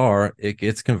ASR, it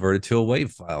gets converted to a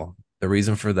WAV file. The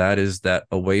reason for that is that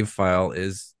a WAV file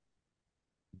is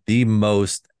the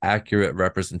most accurate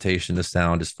representation of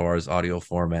sound as far as audio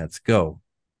formats go.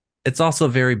 It's also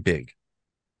very big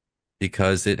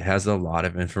because it has a lot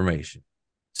of information.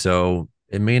 So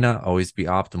it may not always be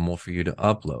optimal for you to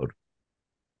upload.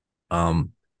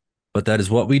 But that is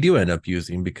what we do end up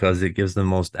using because it gives the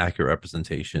most accurate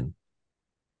representation.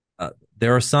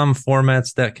 There are some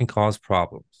formats that can cause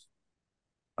problems.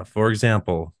 For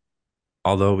example,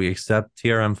 although we accept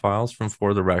TRM files from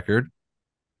For the Record,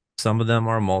 some of them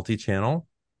are multi-channel,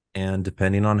 and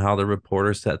depending on how the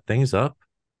reporter set things up,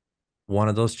 one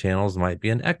of those channels might be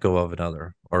an echo of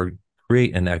another or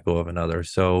create an echo of another.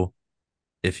 So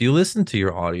if you listen to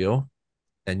your audio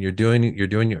and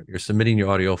you're submitting your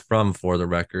audio from For the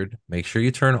Record, make sure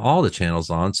you turn all the channels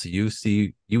on so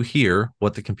you hear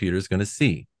what the computer is going to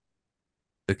see.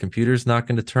 The computer's not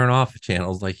going to turn off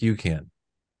channels like you can.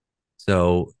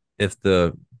 So if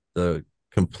the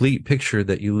complete picture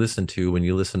that you listen to when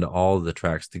you listen to all of the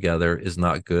tracks together is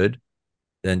not good,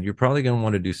 then you're probably going to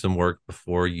want to do some work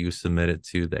before you submit it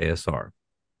to the ASR.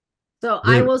 So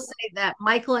I will say that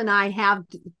Michael and I have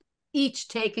each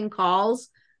taken calls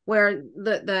where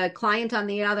the client on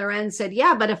the other end said,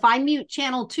 yeah, but if I mute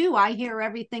channel 2, I hear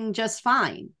everything just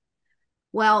fine.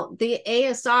 Well, the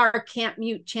ASR can't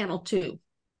mute channel 2.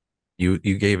 You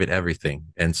gave it everything,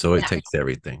 and so it takes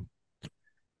everything.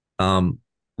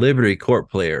 Liberty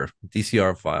Court Player,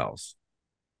 DCR files.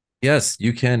 Yes,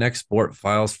 you can export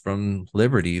files from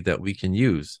Liberty that we can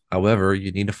use. However,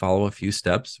 you need to follow a few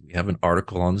steps. We have an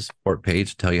article on the support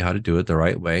page to tell you how to do it the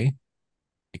right way.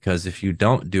 Because if you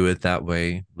don't do it that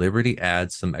way, Liberty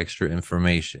adds some extra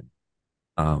information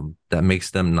that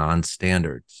makes them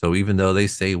non-standard. So even though they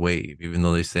say WAV, even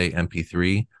though they say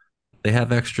MP3, they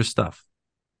have extra stuff.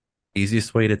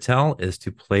 Easiest way to tell is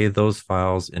to play those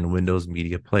files in Windows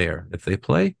Media Player. If they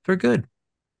play, they're good.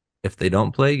 If they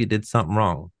don't play, you did something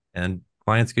wrong. And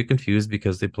clients get confused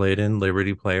because they play it in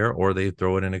Liberty Player or they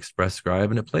throw it in Express Scribe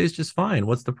and it plays just fine.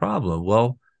 What's the problem?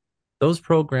 Well, those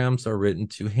programs are written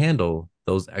to handle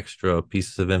those extra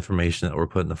pieces of information that were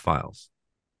put in the files.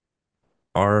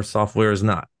 Our software is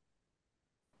not.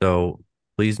 So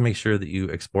please make sure that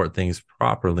you export things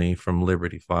properly from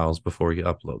Liberty files before you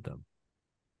upload them.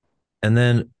 And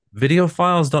then video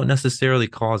files don't necessarily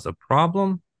cause a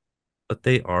problem, but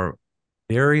they are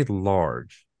very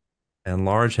large. And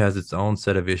large has its own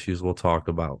set of issues we'll talk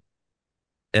about.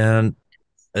 And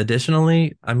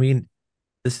additionally, I mean,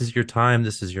 this is your time,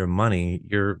 this is your money.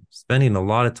 You're spending a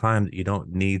lot of time that you don't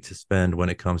need to spend when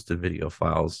it comes to video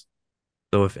files.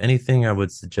 So if anything, I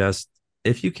would suggest,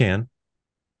 if you can,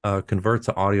 convert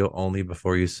to audio only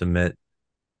before you submit.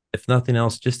 If nothing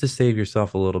else, just to save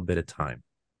yourself a little bit of time.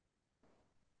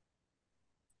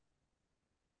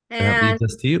 And that leads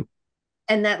us to you.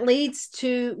 And that leads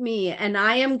to me. And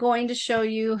I am going to show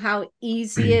you how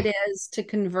easy it is to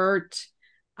convert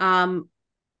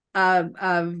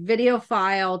a video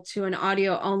file to an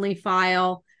audio only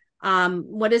file.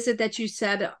 What is it that you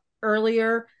said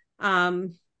earlier?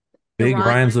 Big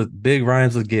rhymes with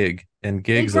gig, and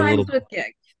gig's a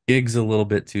little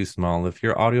bit too small. If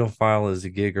your audio file is a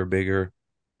gig or bigger,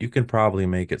 you can probably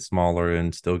make it smaller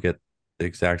and still get the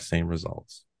exact same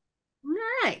results.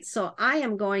 All right, so I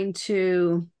am going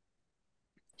to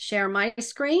share my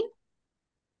screen.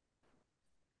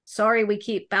 Sorry, we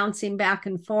keep bouncing back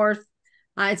and forth.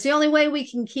 It's the only way we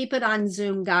can keep it on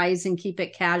Zoom, guys, and keep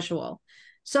it casual.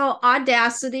 So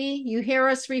Audacity, you hear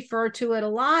us refer to it a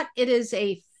lot. It is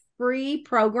a free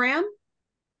program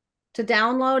to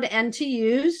download and to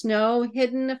use. No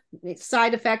hidden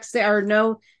side effects. There are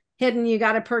no hidden, you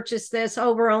got to purchase this.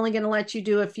 Oh, we're only going to let you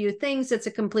do a few things. It's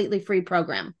a completely free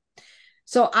program.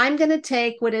 So I'm going to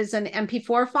take what is an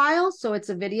MP4 file. So it's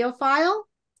a video file.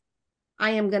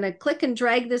 I am going to click and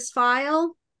drag this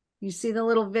file. You see the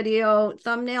little video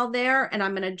thumbnail there, and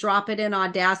I'm going to drop it in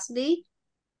Audacity.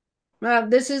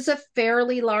 This is a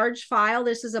fairly large file.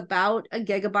 This is about a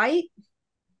gigabyte,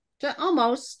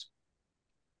 almost.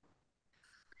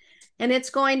 And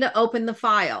it's going to open the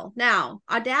file. Now,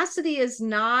 Audacity is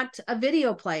not a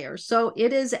video player, so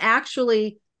it is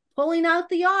actually pulling out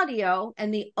the audio,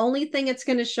 and the only thing it's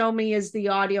going to show me is the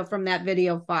audio from that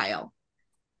video file.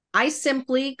 I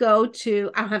simply go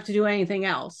to, I don't have to do anything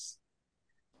else.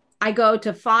 I go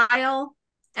to File,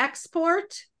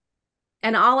 Export,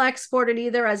 and I'll export it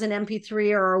either as an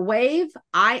MP3 or a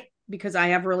WAV. Because I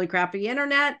have really crappy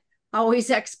internet, I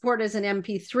always export as an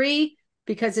MP3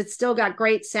 because it's still got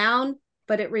great sound,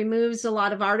 but it removes a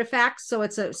lot of artifacts, so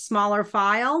it's a smaller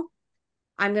file.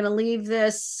 I'm going to leave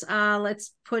this,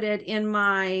 let's put it in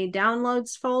my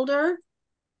downloads folder,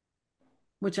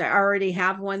 which I already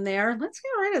have one there. Let's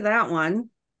get rid of that one,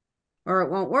 or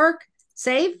it won't work.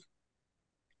 Save.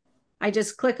 I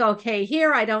just click OK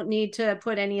here. I don't need to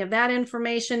put any of that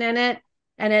information in it,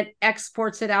 and it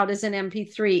exports it out as an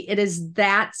MP3. It is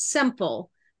that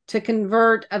simple to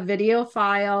convert a video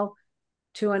file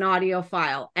to an audio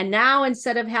file. And now,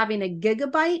 instead of having a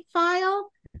gigabyte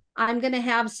file, I'm going to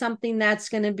have something that's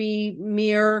going to be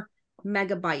mere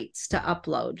megabytes to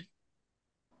upload.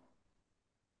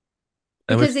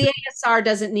 Because the ASR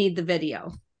doesn't need the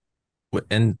video.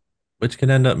 And which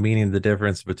can end up meaning the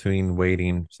difference between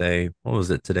waiting, say, what was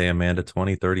it today, Amanda,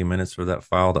 20, 30 minutes for that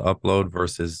file to upload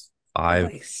versus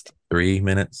 3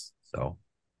 minutes. So,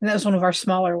 And that was one of our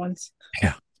smaller ones.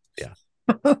 yeah.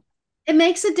 It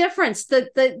makes a difference.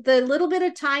 The little bit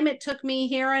of time it took me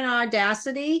here in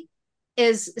Audacity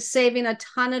is saving a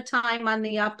ton of time on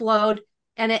the upload,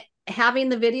 and it having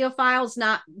the video files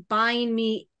not buying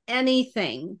me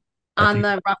anything on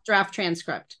the rough draft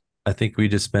transcript. I think we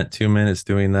just spent 2 minutes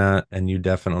doing that, and you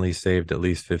definitely saved at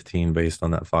least 15 based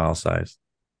on that file size.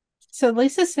 So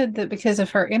Lisa said that because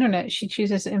of her internet, she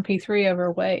chooses MP3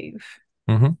 over WAV.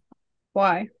 Mm-hmm.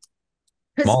 Why?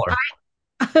 Smaller.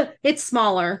 It's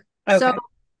smaller. Okay. So,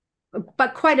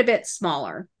 but quite a bit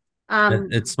smaller.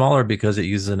 It's smaller because it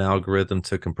uses an algorithm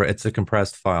to compress. It's a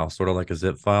compressed file, sort of like a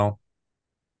zip file.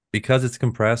 Because it's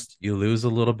compressed, you lose a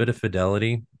little bit of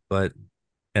fidelity, but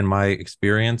in my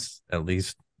experience, at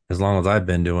least as long as I've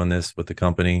been doing this with the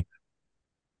company,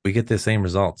 we get the same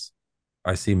results.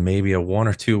 I see maybe a 1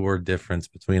 or 2 word difference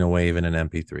between a wave and an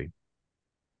MP3.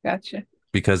 Gotcha.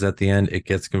 Because at the end, it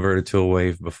gets converted to a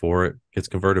wave before it gets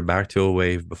converted back to a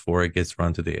wave before it gets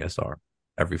run to the ASR,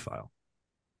 every file.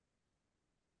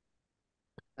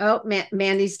 Oh,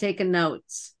 Mandy's taking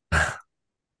notes.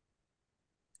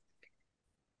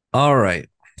 All right.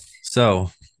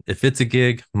 So if it's a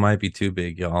gig, might be too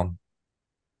big, y'all.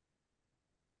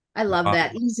 I love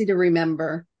that. Easy to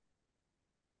remember.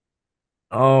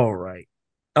 All right.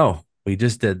 Oh, we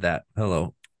just did that.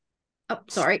 Hello. Oh,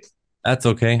 sorry. That's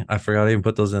okay. I forgot I even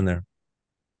put those in there.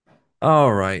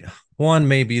 All right. 1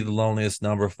 may be the loneliest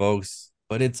number, folks,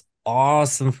 but it's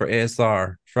awesome for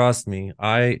ASR. Trust me.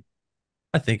 I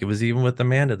think it was even with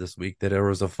Amanda this week that there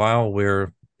was a file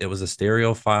where it was a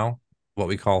stereo file, what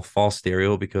we call false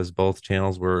stereo, because both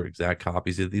channels were exact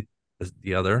copies of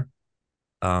the other.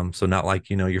 So not like,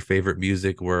 your favorite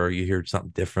music where you hear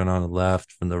something different on the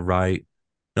left from the right.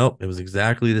 Nope, it was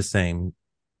exactly the same,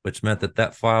 which meant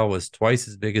that file was twice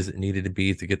as big as it needed to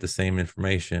be to get the same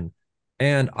information.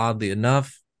 And oddly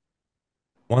enough,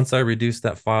 once I reduced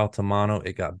that file to mono,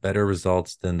 it got better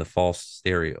results than the false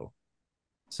stereo.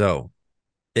 So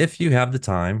if you have the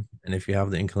time and if you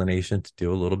have the inclination to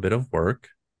do a little bit of work,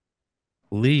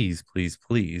 please, please,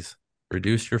 please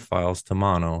reduce your files to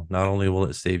mono. Not only will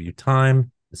it save you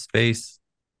time and space,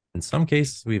 in some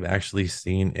cases, we've actually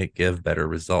seen it give better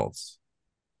results.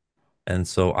 And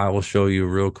so I will show you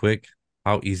real quick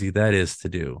how easy that is to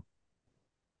do.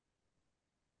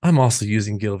 I'm also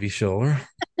using Gilvy Scholler,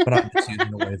 but I'm just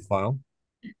using a WAV file.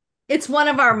 It's one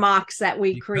of our mocks that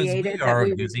we Because created. we are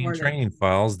using training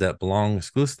files that belong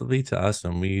exclusively to us,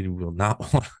 and we do not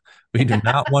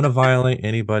want to violate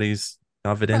anybody's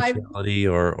confidentiality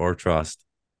or trust.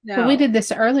 No. But we did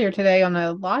this earlier today on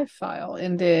a live file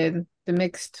and did the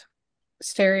mixed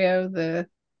stereo,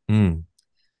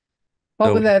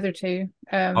 what were the other two?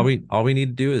 All we need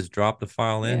to do is drop the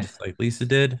file in, just like Lisa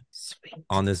did. Sweet.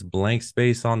 On this blank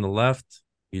space on the left,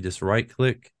 you just right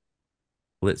click,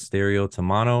 split stereo to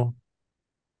mono.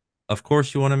 Of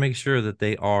course, you want to make sure that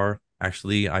they are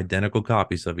actually identical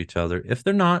copies of each other. If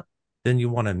they're not, then you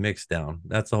want to mix down.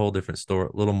 That's a whole different story,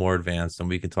 a little more advanced, and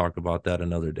we can talk about that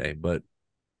another day. But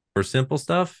for simple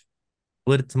stuff,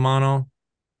 split it to mono,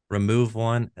 remove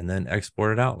one, and then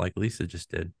export it out like Lisa just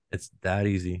did. It's that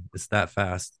easy. It's that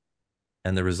fast.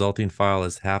 And the resulting file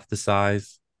is half the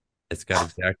size. It's got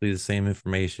exactly the same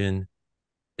information.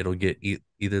 It'll get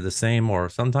either the same or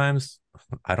sometimes,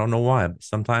 I don't know why, but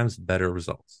sometimes better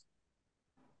results.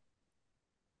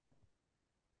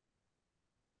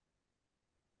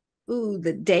 Ooh,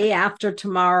 the day after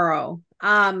tomorrow.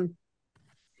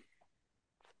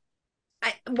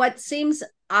 What seems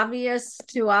obvious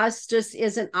to us just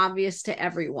isn't obvious to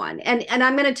everyone. And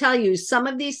I'm going to tell you, some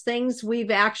of these things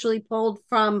we've actually pulled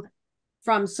from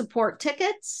support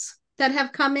tickets that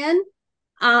have come in.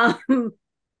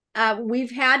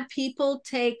 We've had people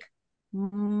take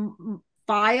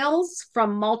files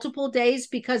from multiple days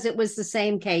because it was the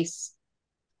same case.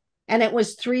 And it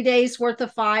was 3 days worth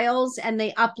of files, and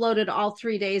they uploaded all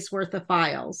 3 days worth of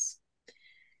files.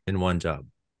 In one job.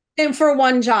 And for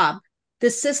one job. The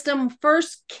system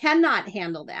first cannot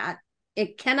handle that.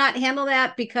 It cannot handle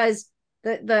that because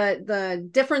the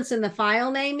difference in the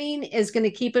file naming is going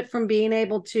to keep it from being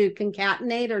able to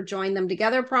concatenate or join them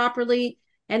together properly.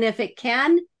 And if it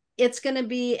can, it's going to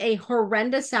be a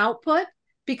horrendous output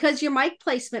because your mic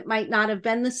placement might not have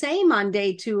been the same on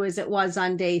day 2 as it was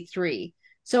on day 3.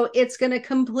 So it's going to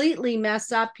completely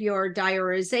mess up your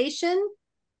diarization.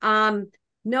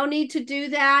 No need to do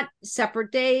that.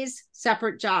 Separate days,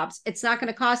 separate jobs. It's not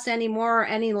going to cost any more or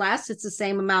any less. It's the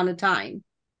same amount of time.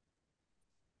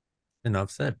 Enough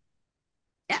said.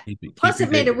 Yeah. Plus, it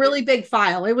made a really big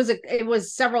file. It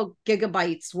was several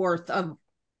gigabytes worth of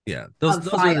Yeah, of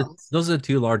files. those are the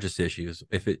two largest issues.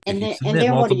 If And you then submit what do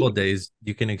multiple you? days,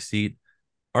 you can exceed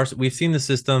we've seen the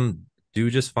system do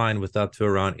just fine with up to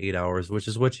around 8 hours, which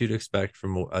is what you'd expect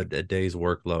from a day's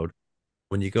workload.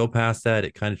 When you go past that,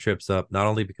 it kind of trips up, not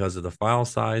only because of the file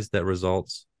size that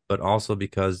results, but also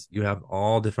because you have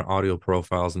all different audio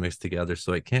profiles mixed together.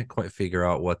 So it can't quite figure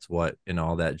out what's what in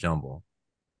all that jumble.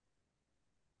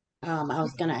 I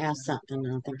was gonna ask something.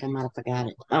 I think I might have forgot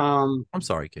it. I'm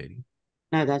sorry, Katie.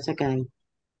 No, that's okay.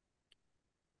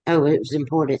 Oh, it was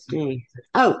important too.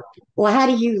 Oh, well, how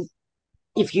do you,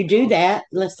 if you do that,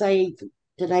 let's say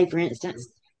today, for instance,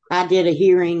 I did a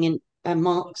hearing in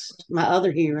amongst my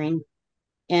other hearing,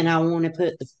 and I want to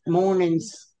put the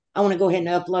mornings, I want to go ahead and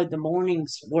upload the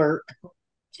morning's work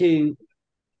to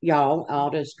y'all,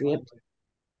 AutoScript,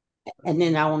 and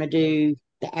then I want to do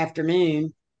the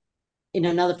afternoon in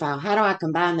another file. How do I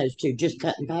combine those two? Just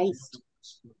cut and paste?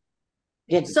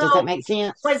 Does that So make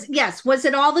sense? was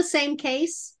it all the same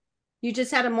case? You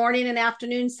just had a morning and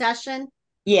afternoon session?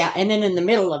 Yeah, and then in the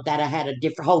middle of that, I had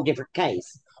a whole different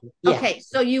case. Yeah, Okay,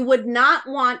 so you would not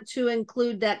want to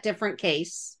include that different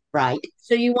case. right.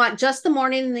 So you want just the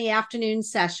morning and the afternoon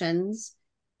sessions.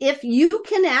 If you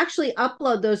can actually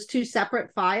upload those two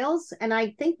separate files, and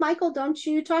I think, Michael, don't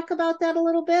you talk about that a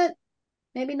little bit?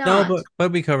 Maybe No, not.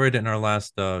 but we covered it in our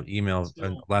last email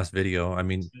and last video. I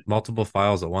mean, multiple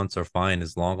files at once are fine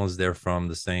as long as they're from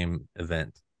the same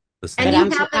event, the And But you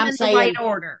same. have them I'm in the right saying,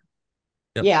 order.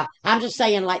 Yep. yeah, I'm just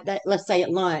saying like that. Let's say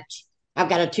at lunch, I've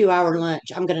got a 2 hour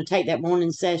lunch. I'm going to take that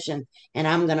morning session and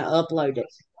I'm going to upload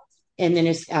it, and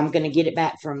then I'm going to get it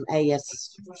back from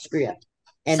AS script,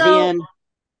 and So then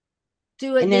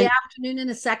do it and the then afternoon in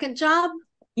a second job?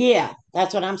 yeah,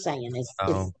 that's what I'm saying. Is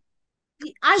Oh,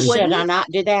 I should I wouldn't. not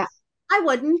do that? I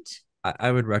wouldn't.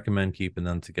 I would recommend keeping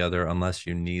them together unless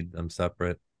you need them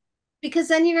separate. Because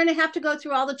then you're going to have to go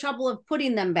through all the trouble of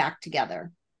putting them back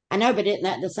together. I know, but isn't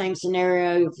that the same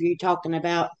scenario if you're talking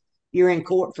about you're in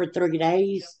court for 3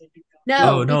 days? Oh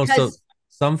No, no, so because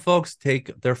some folks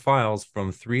take their files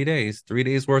from 3 days, 3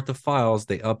 days worth of files,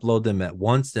 they upload them at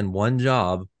once in one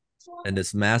job, and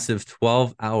this massive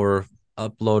 12-hour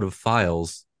upload of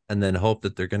files, and then hope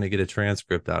that they're going to get a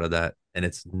transcript out of that. And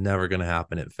it's never going to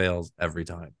happen. It fails every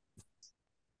time.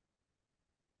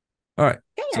 All right.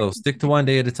 So stick to 1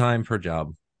 day at a time per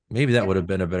job. Maybe that would have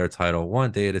been a better title.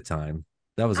 1 day at a time.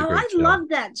 That was a oh, great I show. love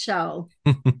that show.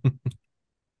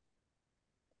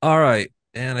 All right.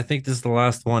 And I think this is the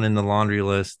last one in the laundry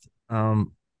list.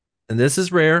 And this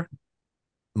is rare.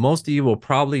 Most of you will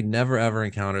probably never ever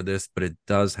encounter this, but it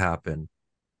does happen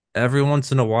every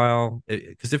once in a while.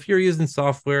 Because if you're using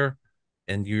software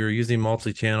and you're using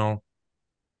multi-channel,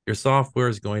 your software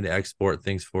is going to export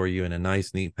things for you in a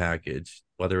nice, neat package,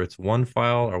 whether it's one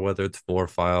file or whether it's 4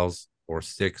 files or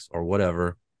 6 or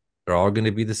whatever. They're all going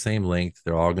to be the same length.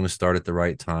 They're all going to start at the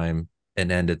right time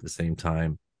and end at the same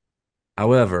time.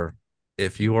 However,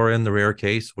 if you are in the rare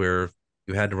case where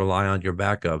you had to rely on your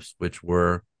backups, which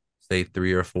were, say,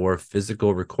 3 or 4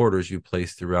 physical recorders you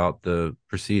placed throughout the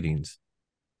proceedings,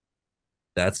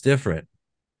 that's different.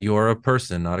 You're a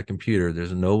person, not a computer.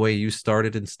 There's no way you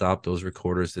started and stopped those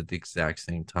recorders at the exact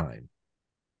same time.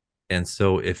 And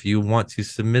so if you want to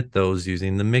submit those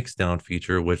using the mixdown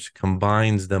feature, which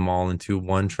combines them all into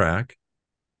one track,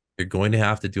 you're going to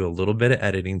have to do a little bit of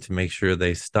editing to make sure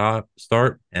they start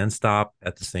and stop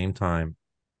at the same time.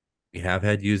 We have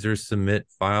had users submit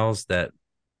files that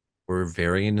were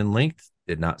varying in length,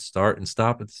 did not start and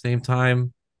stop at the same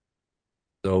time.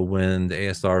 So when the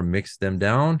ASR mixed them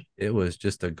down, it was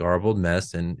just a garbled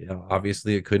mess. And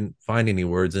obviously it couldn't find any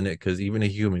words in it because even a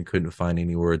human couldn't find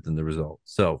any words in the result.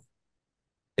 So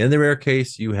in the rare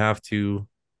case, you have to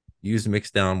use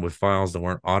mixdown with files that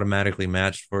weren't automatically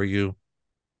matched for you.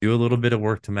 Do a little bit of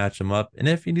work to match them up. And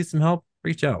if you need some help,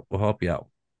 reach out. We'll help you out.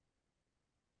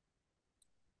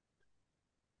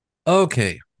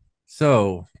 Okay.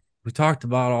 So we talked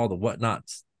about all the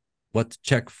whatnots, what to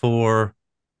check for.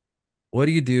 What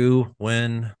do you do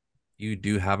when you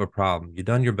do have a problem? You've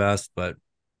done your best,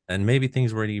 and maybe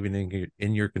things weren't even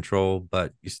in your control,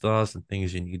 but you still have some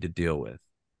things you need to deal with.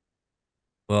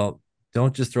 Well,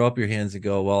 don't just throw up your hands and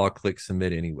go, well, I'll click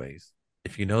submit anyways.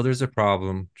 If you know there's a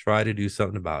problem, try to do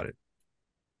something about it.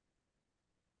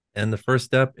 And the first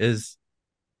step is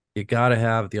you got to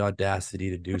have the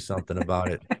audacity to do something about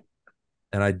it.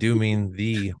 And I do mean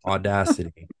the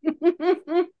audacity.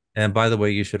 And by the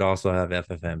way, you should also have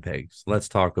FFmpeg. So let's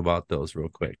talk about those real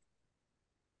quick.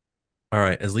 All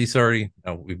right. As Lisa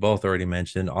we both already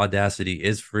mentioned, Audacity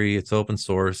is free. It's open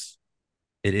source.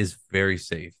 It is very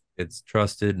safe. It's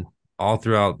trusted all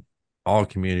throughout all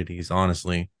communities,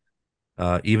 honestly.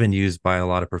 even used by a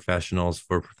lot of professionals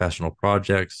for professional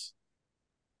projects.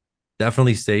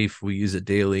 Definitely safe. We use it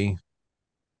daily.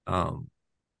 And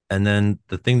then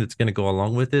the thing that's going to go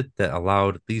along with it that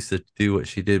allowed Lisa to do what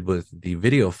she did with the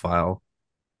video file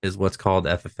is what's called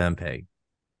FFmpeg.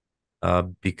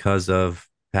 Because of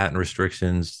patent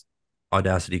restrictions,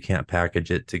 Audacity can't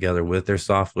package it together with their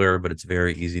software, but it's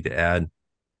very easy to add.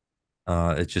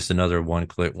 It's just another one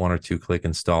or two click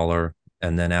installer.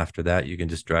 And then after that, you can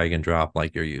just drag and drop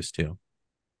like you're used to.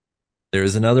 There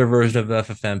is another version of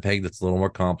FFmpeg that's a little more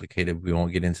complicated. We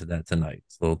won't get into that tonight.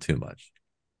 It's a little too much.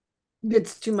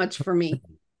 It's too much for me.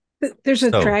 There's a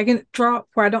drag and drop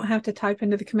where I don't have to type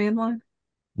into the command line.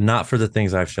 Not for the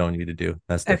things I've shown you to do.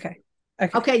 That's different.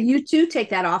 Okay. You too. Take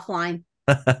that offline.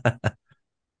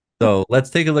 So let's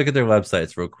take a look at their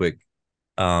websites real quick.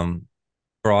 For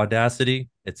Audacity,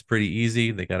 it's pretty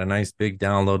easy. They got a nice big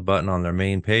download button on their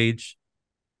main page.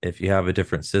 If you have a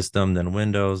different system than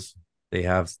Windows, they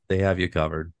have you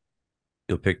covered.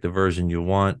 You'll pick the version you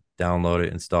want, download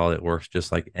it, install it. It works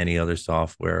just like any other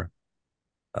software.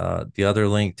 The other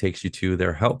link takes you to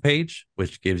their help page,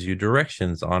 which gives you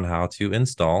directions on how to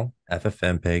install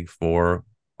FFmpeg for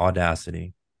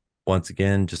Audacity. Once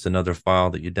again, just another file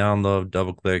that you download,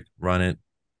 double click, run it.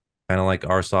 Kind of like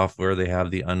our software, they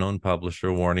have the unknown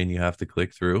publisher warning you have to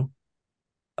click through.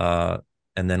 And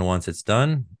then once it's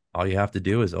done, all you have to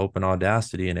do is open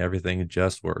Audacity and everything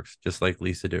just works, just like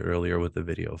Lisa did earlier with the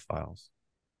video files.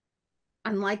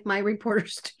 Unlike my Reporter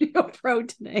Studio Pro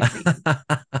today.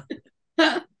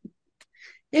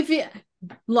 If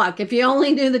you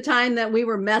only knew the time that we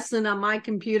were messing on my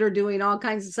computer doing all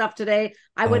kinds of stuff today,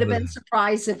 I would have been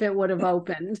surprised if it would have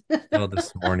opened. Oh,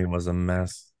 this morning was a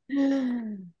mess.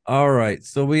 All right,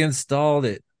 so we installed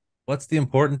it. What's the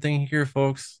important thing here,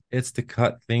 folks? It's to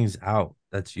cut things out.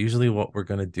 That's usually what we're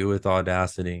going to do with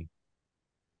Audacity.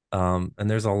 And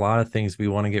there's a lot of things we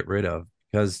want to get rid of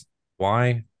because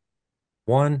why?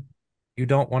 One, you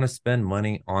don't want to spend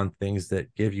money on things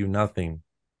that give you nothing.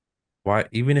 Why,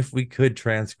 even if we could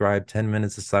transcribe 10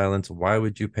 minutes of silence, why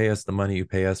would you pay us the money you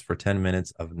pay us for 10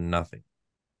 minutes of nothing?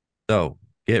 So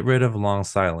get rid of long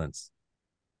silence.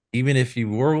 Even if you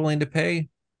were willing to pay,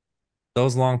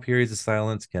 those long periods of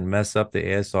silence can mess up the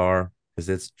ASR because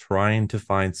it's trying to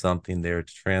find something there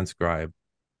to transcribe,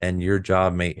 and your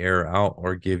job may error out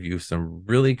or give you some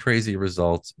really crazy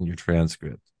results in your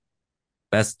transcript.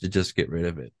 Best to just get rid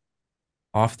of it.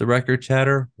 Off the record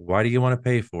chatter, why do you want to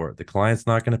pay for it? The client's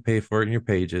not going to pay for it in your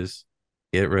pages.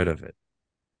 Get rid of it.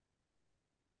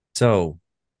 So,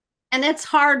 and it's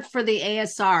hard for the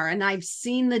ASR, and I've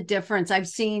seen the difference. I've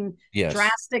seen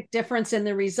drastic difference in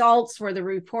the results where the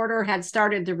reporter had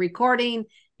started the recording.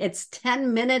 It's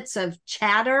 10 minutes of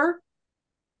chatter.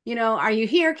 You know, are you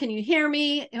here? Can you hear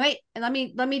me? Wait, let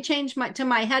me change to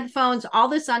my headphones. All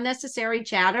this unnecessary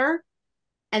chatter.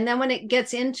 And then when it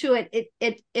gets into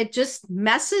it just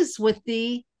messes with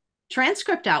the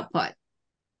transcript output.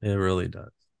 It really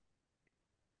does.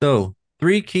 So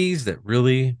 3 keys that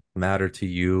really matter to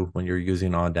you when you're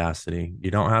using Audacity.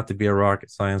 You don't have to be a rocket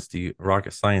scientist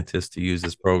to use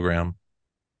this program,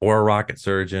 or a rocket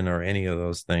surgeon, or any of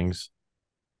those things.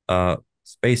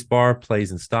 Spacebar plays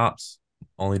and stops.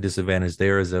 Only disadvantage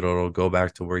there is that it'll go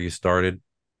back to where you started.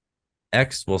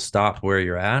 X will stop where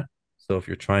you're at. So if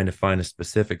you're trying to find a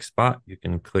specific spot, you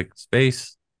can click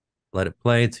space, let it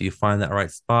play until you find that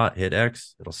right spot, hit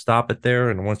X, it'll stop it there.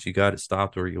 And once you got it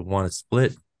stopped where you want to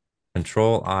split,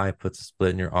 Control I puts a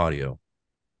split in your audio.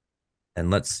 And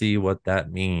let's see what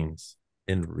that means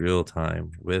in real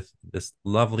time with this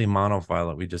lovely mono file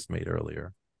that we just made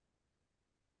earlier.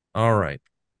 All right.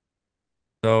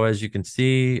 So as you can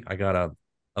see, I got a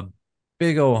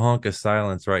big old hunk of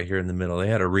silence right here in the middle. They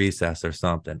had a recess or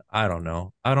something. I don't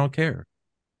know. I don't care.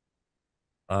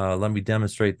 Let me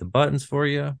demonstrate the buttons for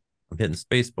you. I'm hitting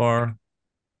spacebar.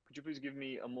 Could you please give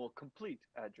me a more complete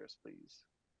address, please?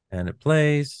 And it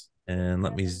plays. And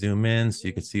let me zoom in so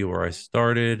you can see where I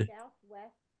started.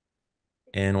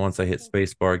 And once I hit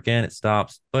spacebar again, it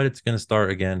stops, but it's going to start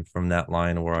again from that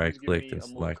line where I clicked and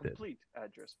selected.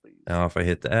 Now, if I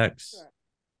hit the X,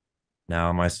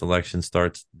 now my selection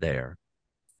starts there.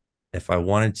 If I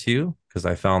wanted to, because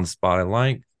I found the spot I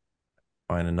like,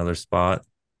 find another spot,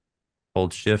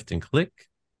 hold shift and click.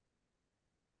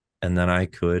 And then I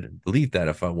could delete that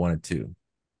if I wanted to.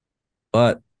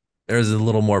 But there's a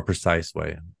little more precise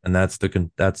way. And that's the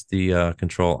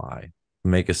Control I.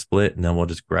 Make a split, and then we'll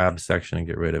just grab a section and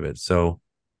get rid of it. So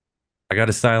I got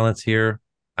a silence here.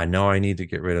 I know I need to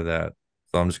get rid of that.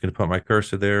 So I'm just going to put my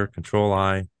cursor there, Control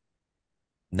I.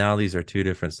 Now these are 2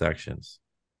 different sections.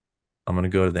 I'm going to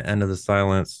go to the end of the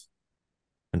silence,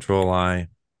 Control I,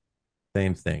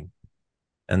 Same thing.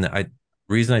 And the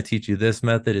reason I teach you this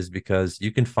method is because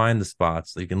you can find the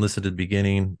spots. So you can listen to the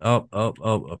beginning. Up.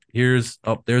 There's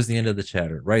the end of the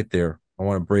chatter right there. I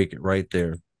want to break it right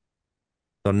there.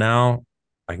 So now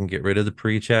I can get rid of the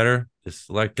pre-chatter. Just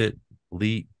select it,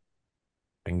 delete.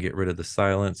 I can get rid of the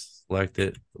silence, select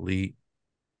it, delete.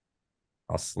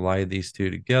 I'll slide these two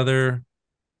together.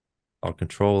 I'll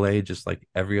Control A just like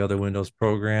every other Windows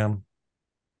program.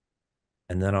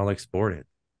 And then I'll export it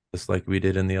just like we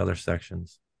did in the other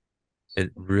sections.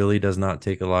 It really does not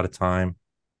take a lot of time.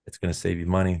 It's going to save you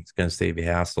money. It's going to save you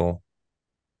hassle.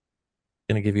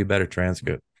 It's going to give you a better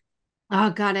transcript. Oh,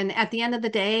 God. And at the end of the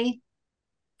day,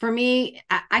 for me,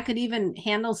 I could even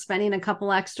handle spending a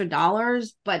couple extra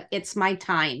dollars, but it's my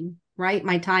time, right?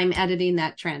 My time editing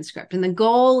that transcript. And the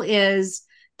goal is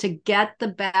to get the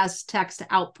best text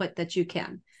output that you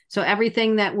can. So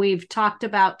everything that we've talked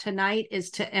about tonight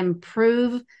is to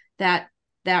improve that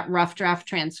rough draft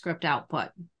transcript output.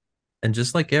 And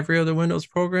just like every other Windows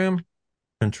program,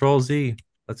 Control Z.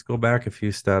 Let's go back a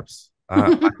few steps.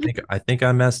 I think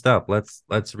I messed up.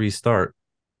 Let's restart.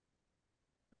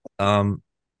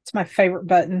 It's my favorite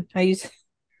button. I use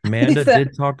Amanda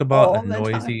did talk about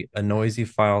a noisy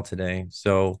file today.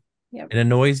 So Yep. in a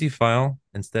noisy file,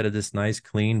 instead of this nice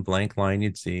clean blank line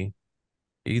you'd see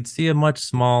a much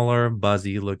smaller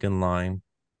buzzy looking line,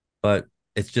 but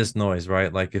it's just noise,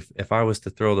 right? Like if I was to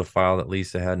throw the file that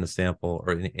Lisa had in the sample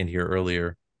or in here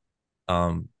earlier,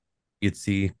 you'd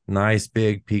see nice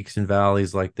big peaks and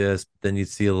valleys like this. Then you'd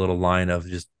see a little line of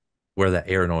just where the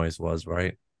air noise was,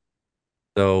 right?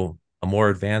 So a more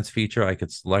advanced feature, I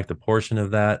could select a portion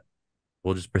of that.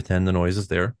 We'll just pretend the noise is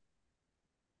there.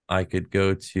 I could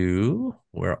go to,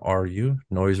 where are you?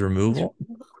 Noise removal,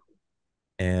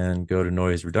 and go to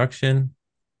noise reduction.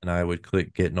 And I would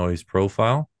click get noise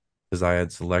profile because I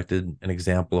had selected an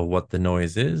example of what the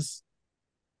noise is.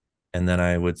 And then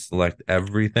I would select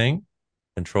everything,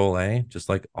 Control A, just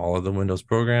like all of the Windows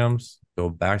programs, go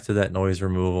back to that noise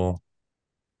removal,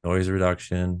 noise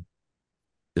reduction,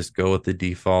 just go with the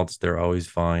defaults. They're always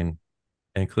fine,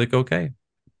 and click OK.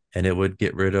 And it would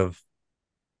get rid of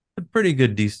a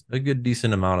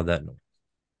decent amount of that noise.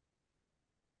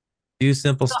 Few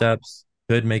simple steps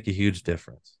could make a huge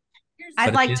difference.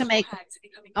 I'd like to make,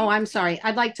 oh, I'm sorry.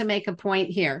 I'd like to make a point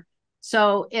here.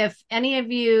 So if any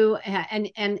of you,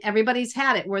 and everybody's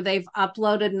had it where they've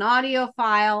uploaded an audio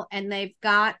file and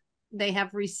they have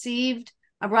received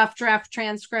a rough draft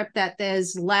transcript that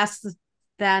is less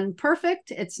than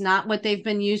perfect. It's not what they've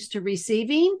been used to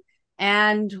receiving.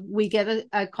 And we get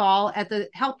a call at the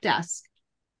help desk,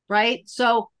 right?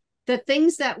 So the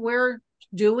things that we're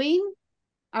doing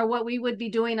are what we would be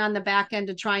doing on the back end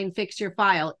to try and fix your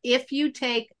file. If you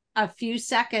take a few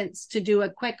seconds to do a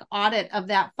quick audit of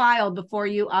that file before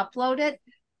you upload it,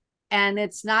 and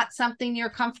it's not something you're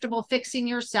comfortable fixing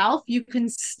yourself, you can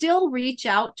still reach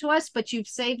out to us, but you've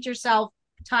saved yourself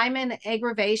time and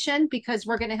aggravation because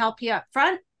we're going to help you up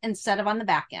front instead of on the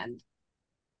back end.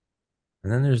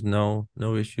 And then there's no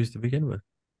issues to begin with.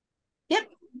 Yep.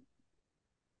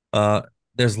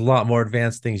 There's a lot more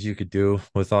advanced things you could do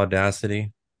with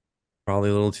Audacity.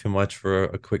 Probably a little too much for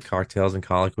a quick cocktails and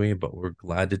colloquy, but we're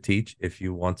glad to teach if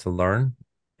you want to learn.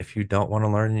 If you don't want to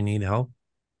learn, you need help.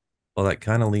 Well, that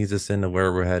kind of leads us into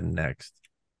where we're heading next.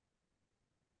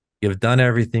 You've done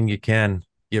everything you can.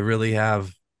 You really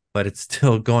have, but it's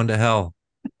still going to hell.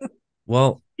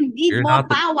 Well, you need more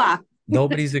power.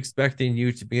 Nobody's expecting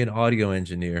you to be an audio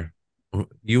engineer.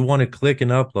 You want to click and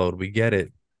upload. We get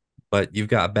it, but you've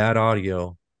got bad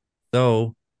audio.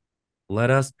 So let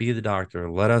us be the doctor.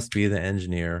 Let us be the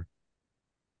engineer.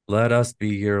 Let us be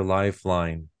your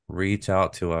lifeline. Reach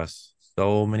out to us.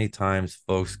 So many times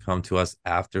folks come to us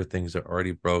after things are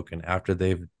already broken, after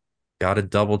they've got a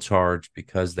double charge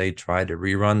because they tried to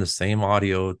rerun the same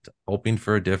audio, hoping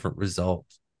for a different result.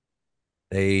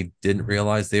 They didn't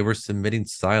realize they were submitting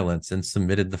silence and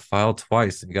submitted the file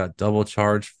twice and got double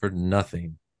charged for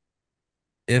nothing.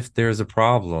 If there's a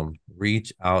problem,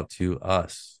 reach out to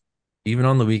us. Even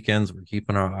on the weekends, we're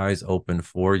keeping our eyes open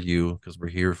for you because we're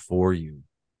here for you.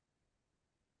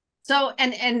 So,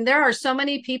 and there are so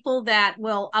many people that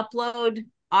will upload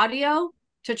audio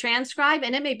to transcribe,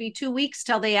 and it may be 2 weeks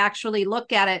till they actually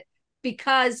look at it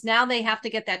because now they have to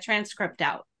get that transcript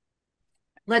out.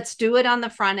 Let's do it on the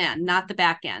front end, not the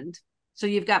back end. So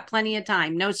you've got plenty of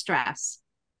time, no stress.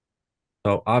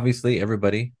 So obviously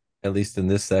everybody, at least in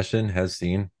this session, has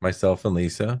seen myself and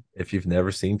Lisa. If you've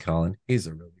never seen Colin, he's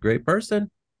a really great person.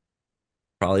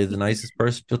 Probably the nicest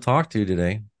person you'll talk to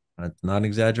today. That's not an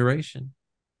exaggeration.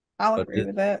 I'll agree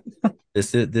with that.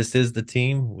 This is the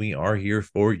team. We are here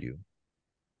for you.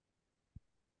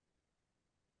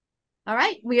 All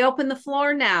right, we open the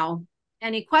floor now.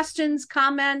 Any questions,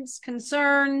 comments,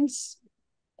 concerns?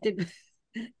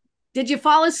 Did you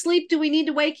fall asleep? Do we need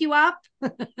to wake you up?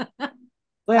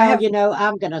 Well,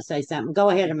 I'm going to say something. Go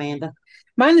ahead, Amanda.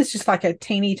 Mine is just like a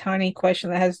teeny tiny question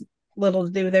that has little to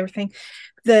do with everything.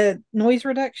 The noise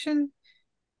reduction,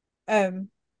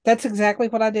 that's exactly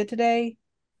what I did today.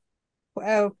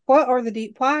 Why are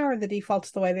the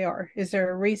defaults the way they are? Is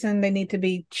there a reason they need to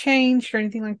be changed or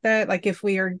anything like that? Like if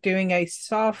we are doing a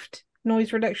soft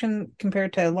noise reduction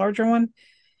compared to a larger one?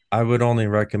 I would only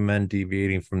recommend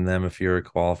deviating from them if you're a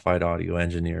qualified audio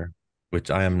engineer,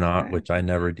 which I am not, Okay. which I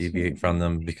never deviate from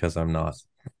them because I'm not.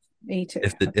 Me too.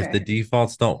 If the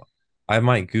defaults don't, I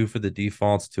might goof with the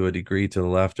defaults to a degree to the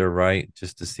left or right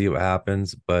just to see what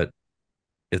happens. But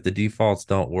if the defaults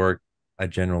don't work, I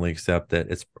generally accept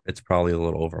that it's probably a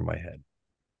little over my head.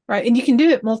 Right. And you can do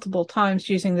it multiple times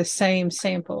using the same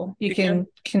sample. You can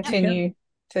continue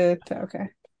to okay.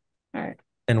 All right.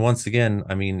 And once again,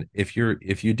 I mean, if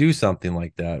you do something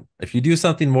like that, if you do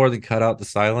something more than cut out the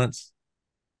silence,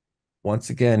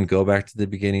 once again, go back to the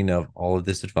beginning of all of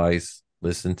this advice.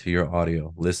 Listen to your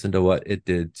audio. Listen to what it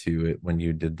did to it when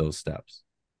you did those steps.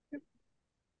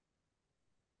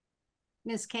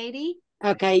 Miss Katie?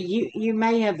 Okay, you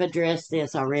may have addressed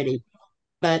this already,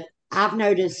 but I've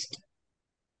noticed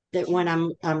that when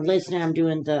I'm listening, I'm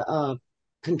doing the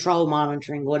control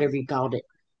monitoring, whatever you called it.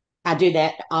 I do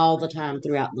that all the time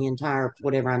throughout the entire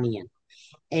whatever I'm in.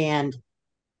 And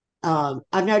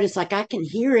I've noticed like I can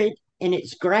hear it and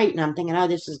it's great. And I'm thinking, oh,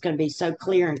 this is going to be so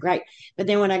clear and great. But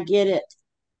then when I get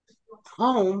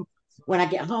home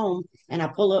and I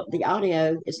pull up the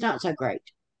audio, it's not so great.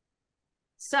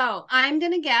 So I'm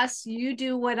going to guess you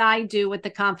do what I do with the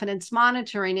confidence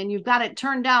monitoring, and you've got it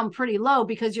turned down pretty low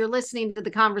because you're listening to the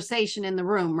conversation in the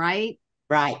room, right?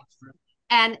 Right.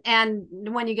 And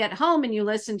when you get home and you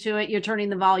listen to it, you're turning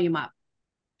the volume up.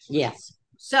 Yes.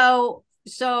 So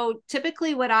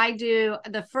typically what I do,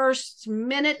 the first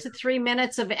minute to 3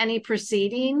 minutes of any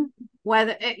proceeding,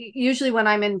 usually when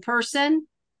I'm in person,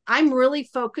 I'm really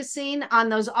focusing on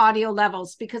those audio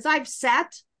levels because I've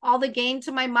set all the gain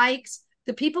to my mics.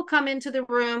 The people come into the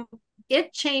room,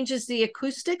 it changes the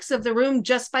acoustics of the room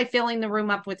just by filling the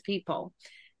room up with people.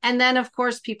 And then, of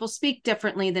course, people speak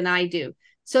differently than I do.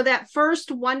 So that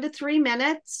first 1 to 3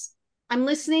 minutes, I'm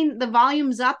listening, the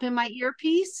volume's up in my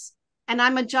earpiece, and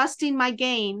I'm adjusting my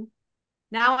gain.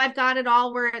 Now I've got it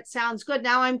all where it sounds good.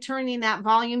 Now I'm turning that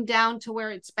volume down to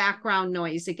where it's background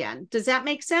noise again. Does that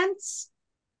make sense?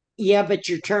 Yeah, but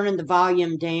you're turning the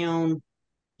volume down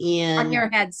on your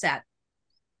headset.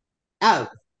 Oh,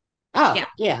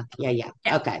 yeah.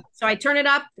 Okay. So I turn it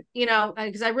up,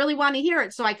 because I really want to hear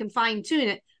it so I can fine tune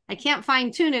it. I can't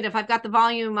fine tune it if I've got the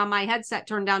volume on my headset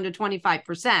turned down to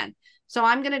 25%. So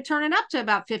I'm going to turn it up to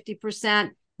about 50%,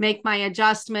 make my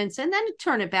adjustments, and then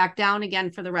turn it back down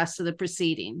again for the rest of the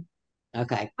proceeding.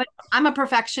 Okay. But I'm a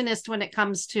perfectionist when it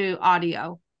comes to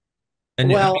audio.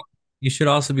 And you should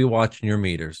also be watching your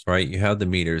meters, right? You have the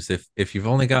meters. If you've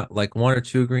only got like 1 or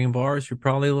 2 green bars, you're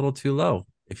probably a little too low.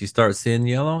 If you start seeing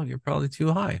yellow, you're probably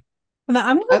too high. Well,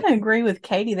 I'm going to agree with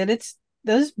Katie that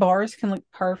those bars can look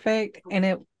perfect and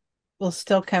it will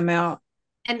still come out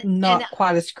and not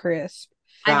quite as crisp.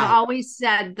 I've always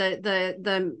said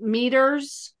the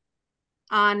meters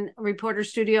on Reporter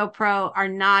Studio Pro are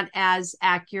not as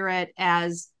accurate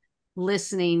as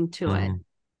listening to it,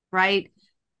 right?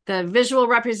 The visual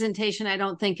representation, I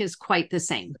don't think, is quite the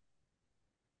same.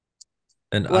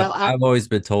 And I've always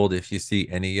been told if you see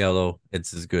any yellow,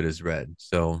 it's as good as red.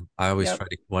 So I always try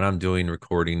to, when I'm doing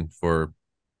recording for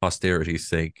posterity's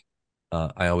sake,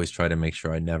 I always try to make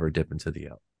sure I never dip into the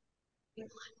yellow.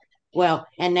 Well,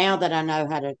 and now that I know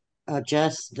how to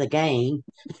adjust the gain,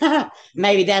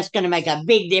 maybe that's going to make a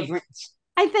big difference.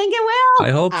 I think it will.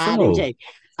 I hope so. I do too.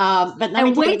 But let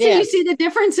me wait till you see the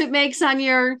difference it makes on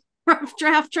your rough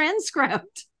draft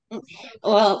transcript.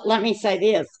 Well, let me say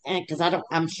this, because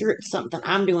I'm sure it's something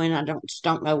I'm doing. I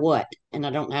don't know what, and I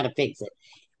don't know how to fix it.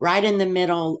 Right in the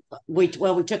middle, we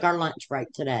took our lunch break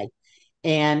today,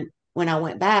 and when I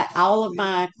went back, all of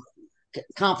my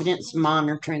confidence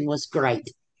monitoring was great.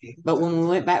 But when we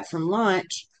went back from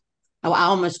lunch, I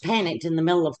almost panicked in the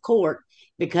middle of court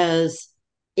because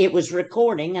it was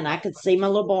recording and I could see my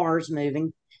little bars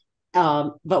moving.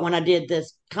 But when I did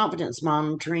this confidence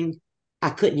monitoring,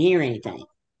 I couldn't hear anything.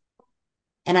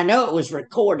 And I know it was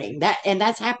recording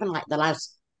that's happened like the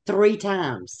last 3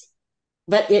 times,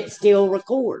 but it still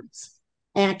records.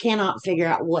 And I cannot figure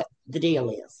out what the deal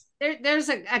is. There's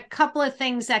a couple of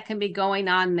things that can be going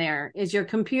on there. Is your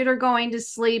computer going to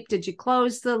sleep? Did you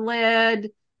close the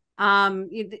lid?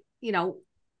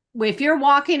 if you're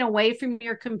walking away from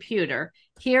your computer,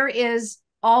 here is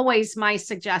always my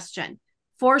suggestion.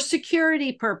 For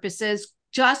security purposes,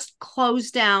 just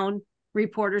close down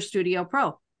Reporter Studio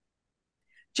Pro.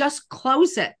 Just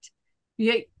close it.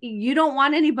 You don't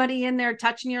want anybody in there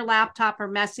touching your laptop or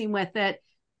messing with it.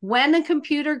 When a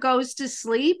computer goes to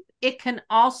sleep, it can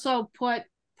also put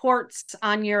ports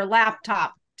on your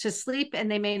laptop to sleep,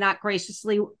 and they may not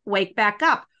graciously wake back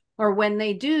up. Or when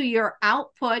they do, your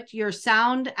output, your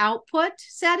sound output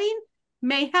setting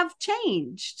may have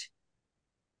changed.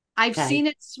 I've seen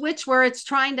it switch where it's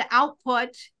trying to output,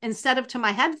 instead of to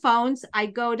my headphones, I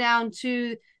go down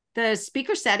to the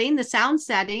speaker setting, the sound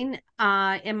setting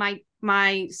in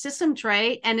my system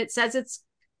tray, and it says it's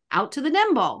out to the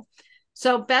Nimble.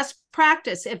 So best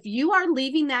practice, if you are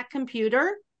leaving that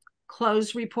computer,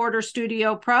 close Reporter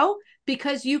Studio Pro,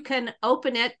 because you can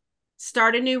open it,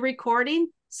 start a new recording,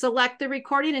 select the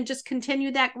recording, and just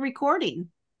continue that recording.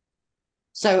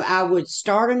 So I would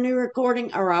start a new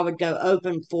recording, or I would go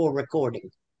open for recording.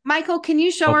 Michael, can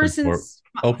you show her since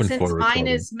mine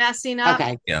is messing up?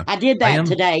 Okay. Yeah. I did that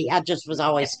today. I just was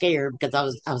always scared because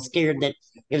I was scared that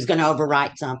it was going to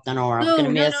overwrite something, or I was going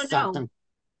to miss something.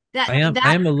 I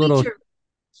am a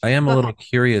little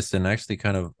curious and actually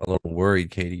kind of a little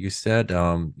worried, Katie. You said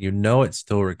it's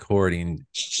still recording.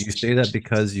 You say that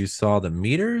because you saw the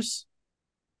meters?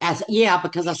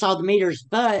 Because I saw the meters,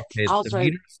 but also the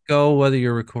meters go whether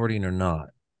you're recording or not.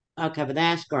 Okay, but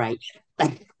that's great.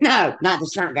 No,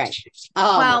 that's not great.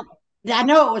 Well, I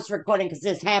know it was recording because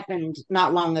this happened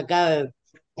not long ago,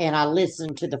 and I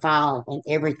listened to the file and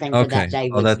everything for that day.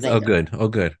 Good. Oh,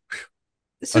 good.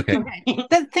 So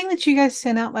that thing that you guys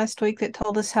sent out last week that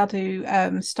told us how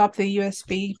to stop the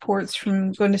USB ports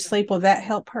from going to sleep, will that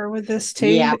help her with this too?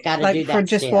 Yeah, I've got to do that for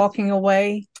just walking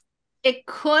away. It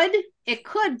could,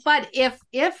 but if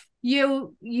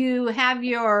you have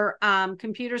your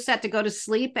computer set to go to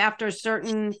sleep after a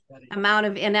certain amount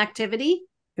of inactivity,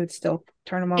 it would still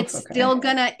turn them off. It's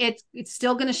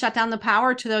still gonna shut down the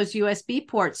power to those USB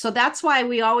ports. So that's why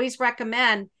we always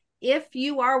recommend, if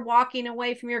you are walking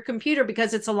away from your computer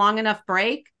because it's a long enough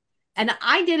break. And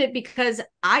I did it because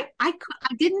I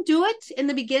didn't do it in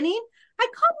the beginning. I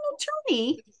called an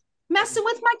attorney messing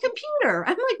with my computer.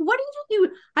 I'm like, what did you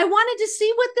do? I wanted to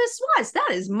see what this was. That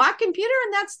is my computer,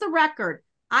 and that's the record.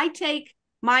 I take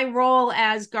my role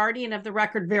as guardian of the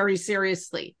record very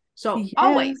seriously. So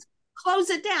always close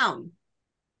it down.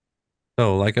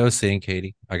 So like I was saying,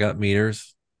 Katie, I got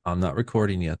meters. I'm not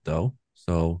recording yet though.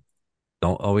 So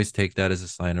don't always take that as a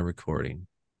sign of recording.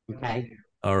 Okay.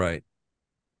 All right.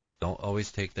 Don't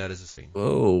always take that as a sign.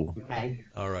 Whoa. Okay.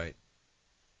 All right.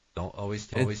 Don't always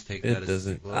take that as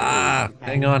a sign.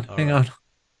 Hang on.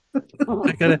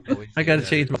 I gotta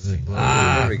change my.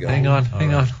 There we go. Hang on.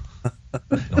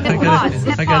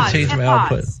 I gotta change my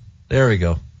output. There we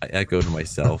go. I echoed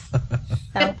myself.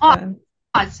 Hit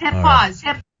pause.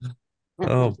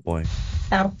 Oh boy.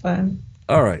 How fun.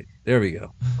 All right. There we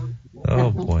go.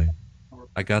 Oh boy.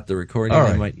 I got the recording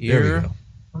in my ear.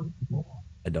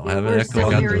 I don't have an echo.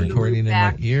 I got the recording in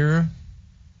my ear.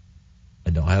 I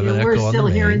don't have an echo. We're still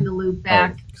hearing the loop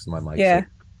back. Because my mic's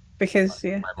because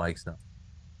my mic's not.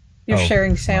 You're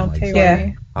sharing sound too, aren't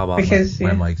you? How about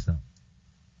my mic's not?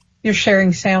 You're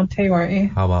sharing sound too, aren't you?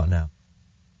 How about now?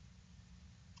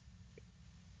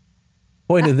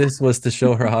 Point of this was to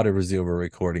show her how to resume a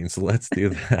recording, so let's do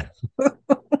that.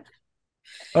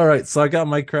 All right, so I got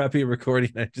my crappy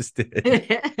recording I just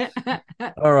did.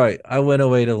 All right, I went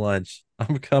away to lunch.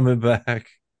 I'm coming back.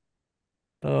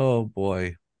 Oh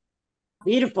boy.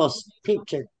 Beautiful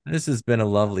picture. This has been a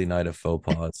lovely night of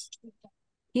faux pas.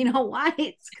 You know why?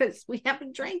 It's because we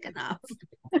haven't drank enough.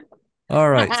 All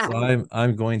right, so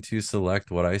I'm going to select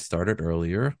what I started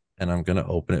earlier, and I'm going to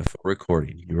open it for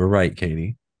recording. You were right,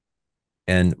 Katie.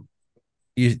 And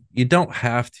you don't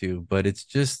have to, but it's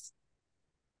just,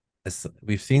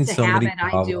 we've seen so many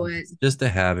problems. I do it. It's just a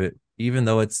habit. Even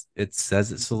though it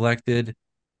says it's selected,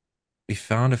 we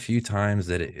found a few times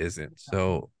that it isn't.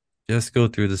 So just go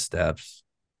through the steps.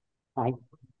 Right.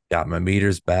 Got my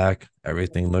meters back.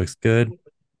 Everything looks good.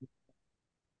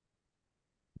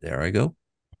 There I go.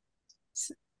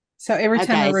 So every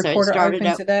time a recorder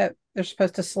opens it up, they're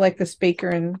supposed to select the speaker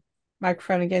and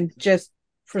microphone again, just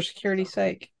for security's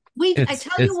sake. I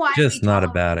tell you why. It's just not a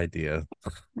bad idea.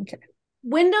 Okay.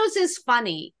 Windows is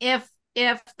funny. If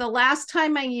the last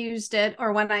time I used it,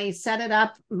 or when I set it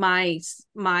up, my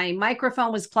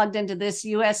microphone was plugged into this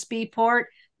USB port,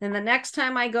 then the next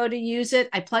time I go to use it,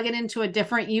 I plug it into a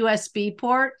different USB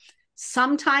port.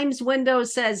 Sometimes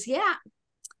Windows says,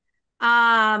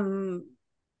 I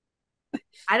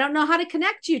don't know how to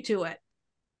connect you to it,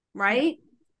 right?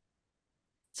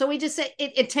 So we just say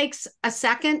it takes a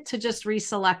second to just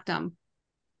reselect them.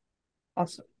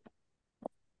 Awesome.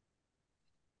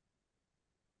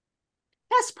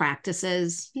 Best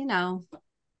practices, you know.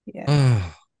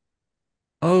 Yeah.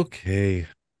 Okay.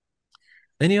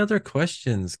 Any other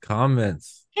questions,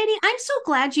 comments? Katie, I'm so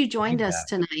glad you joined us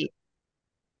tonight.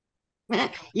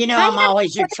 You know, I I'm have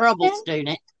always your a trouble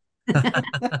question.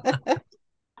 student.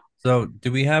 So,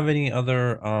 do we have any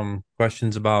other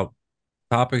questions about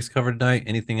topics covered tonight?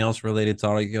 Anything else related to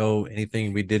audio?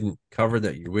 Anything we didn't cover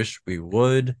that you wish we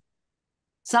would?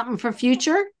 Something for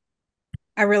future?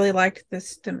 I really liked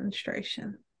this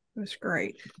demonstration. It was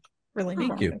great. Really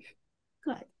Thank you. informative.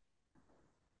 Good.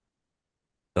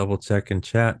 Double check in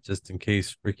chat just in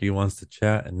case Ricky wants to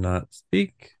chat and not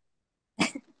speak.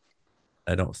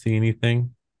 I don't see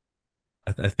anything.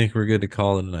 I think we're good to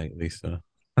call it a night, Lisa.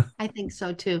 I think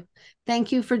so too.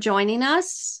 Thank you for joining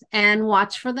us and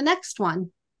watch for the next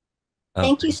one.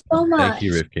 Thank you so much. Thank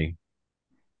you, Ricky.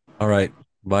 All right.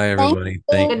 Bye, everybody. you.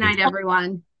 Thank Good you. night,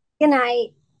 everyone. Good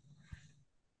night.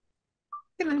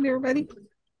 Good night, everybody.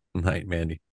 Night,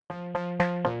 Mandy.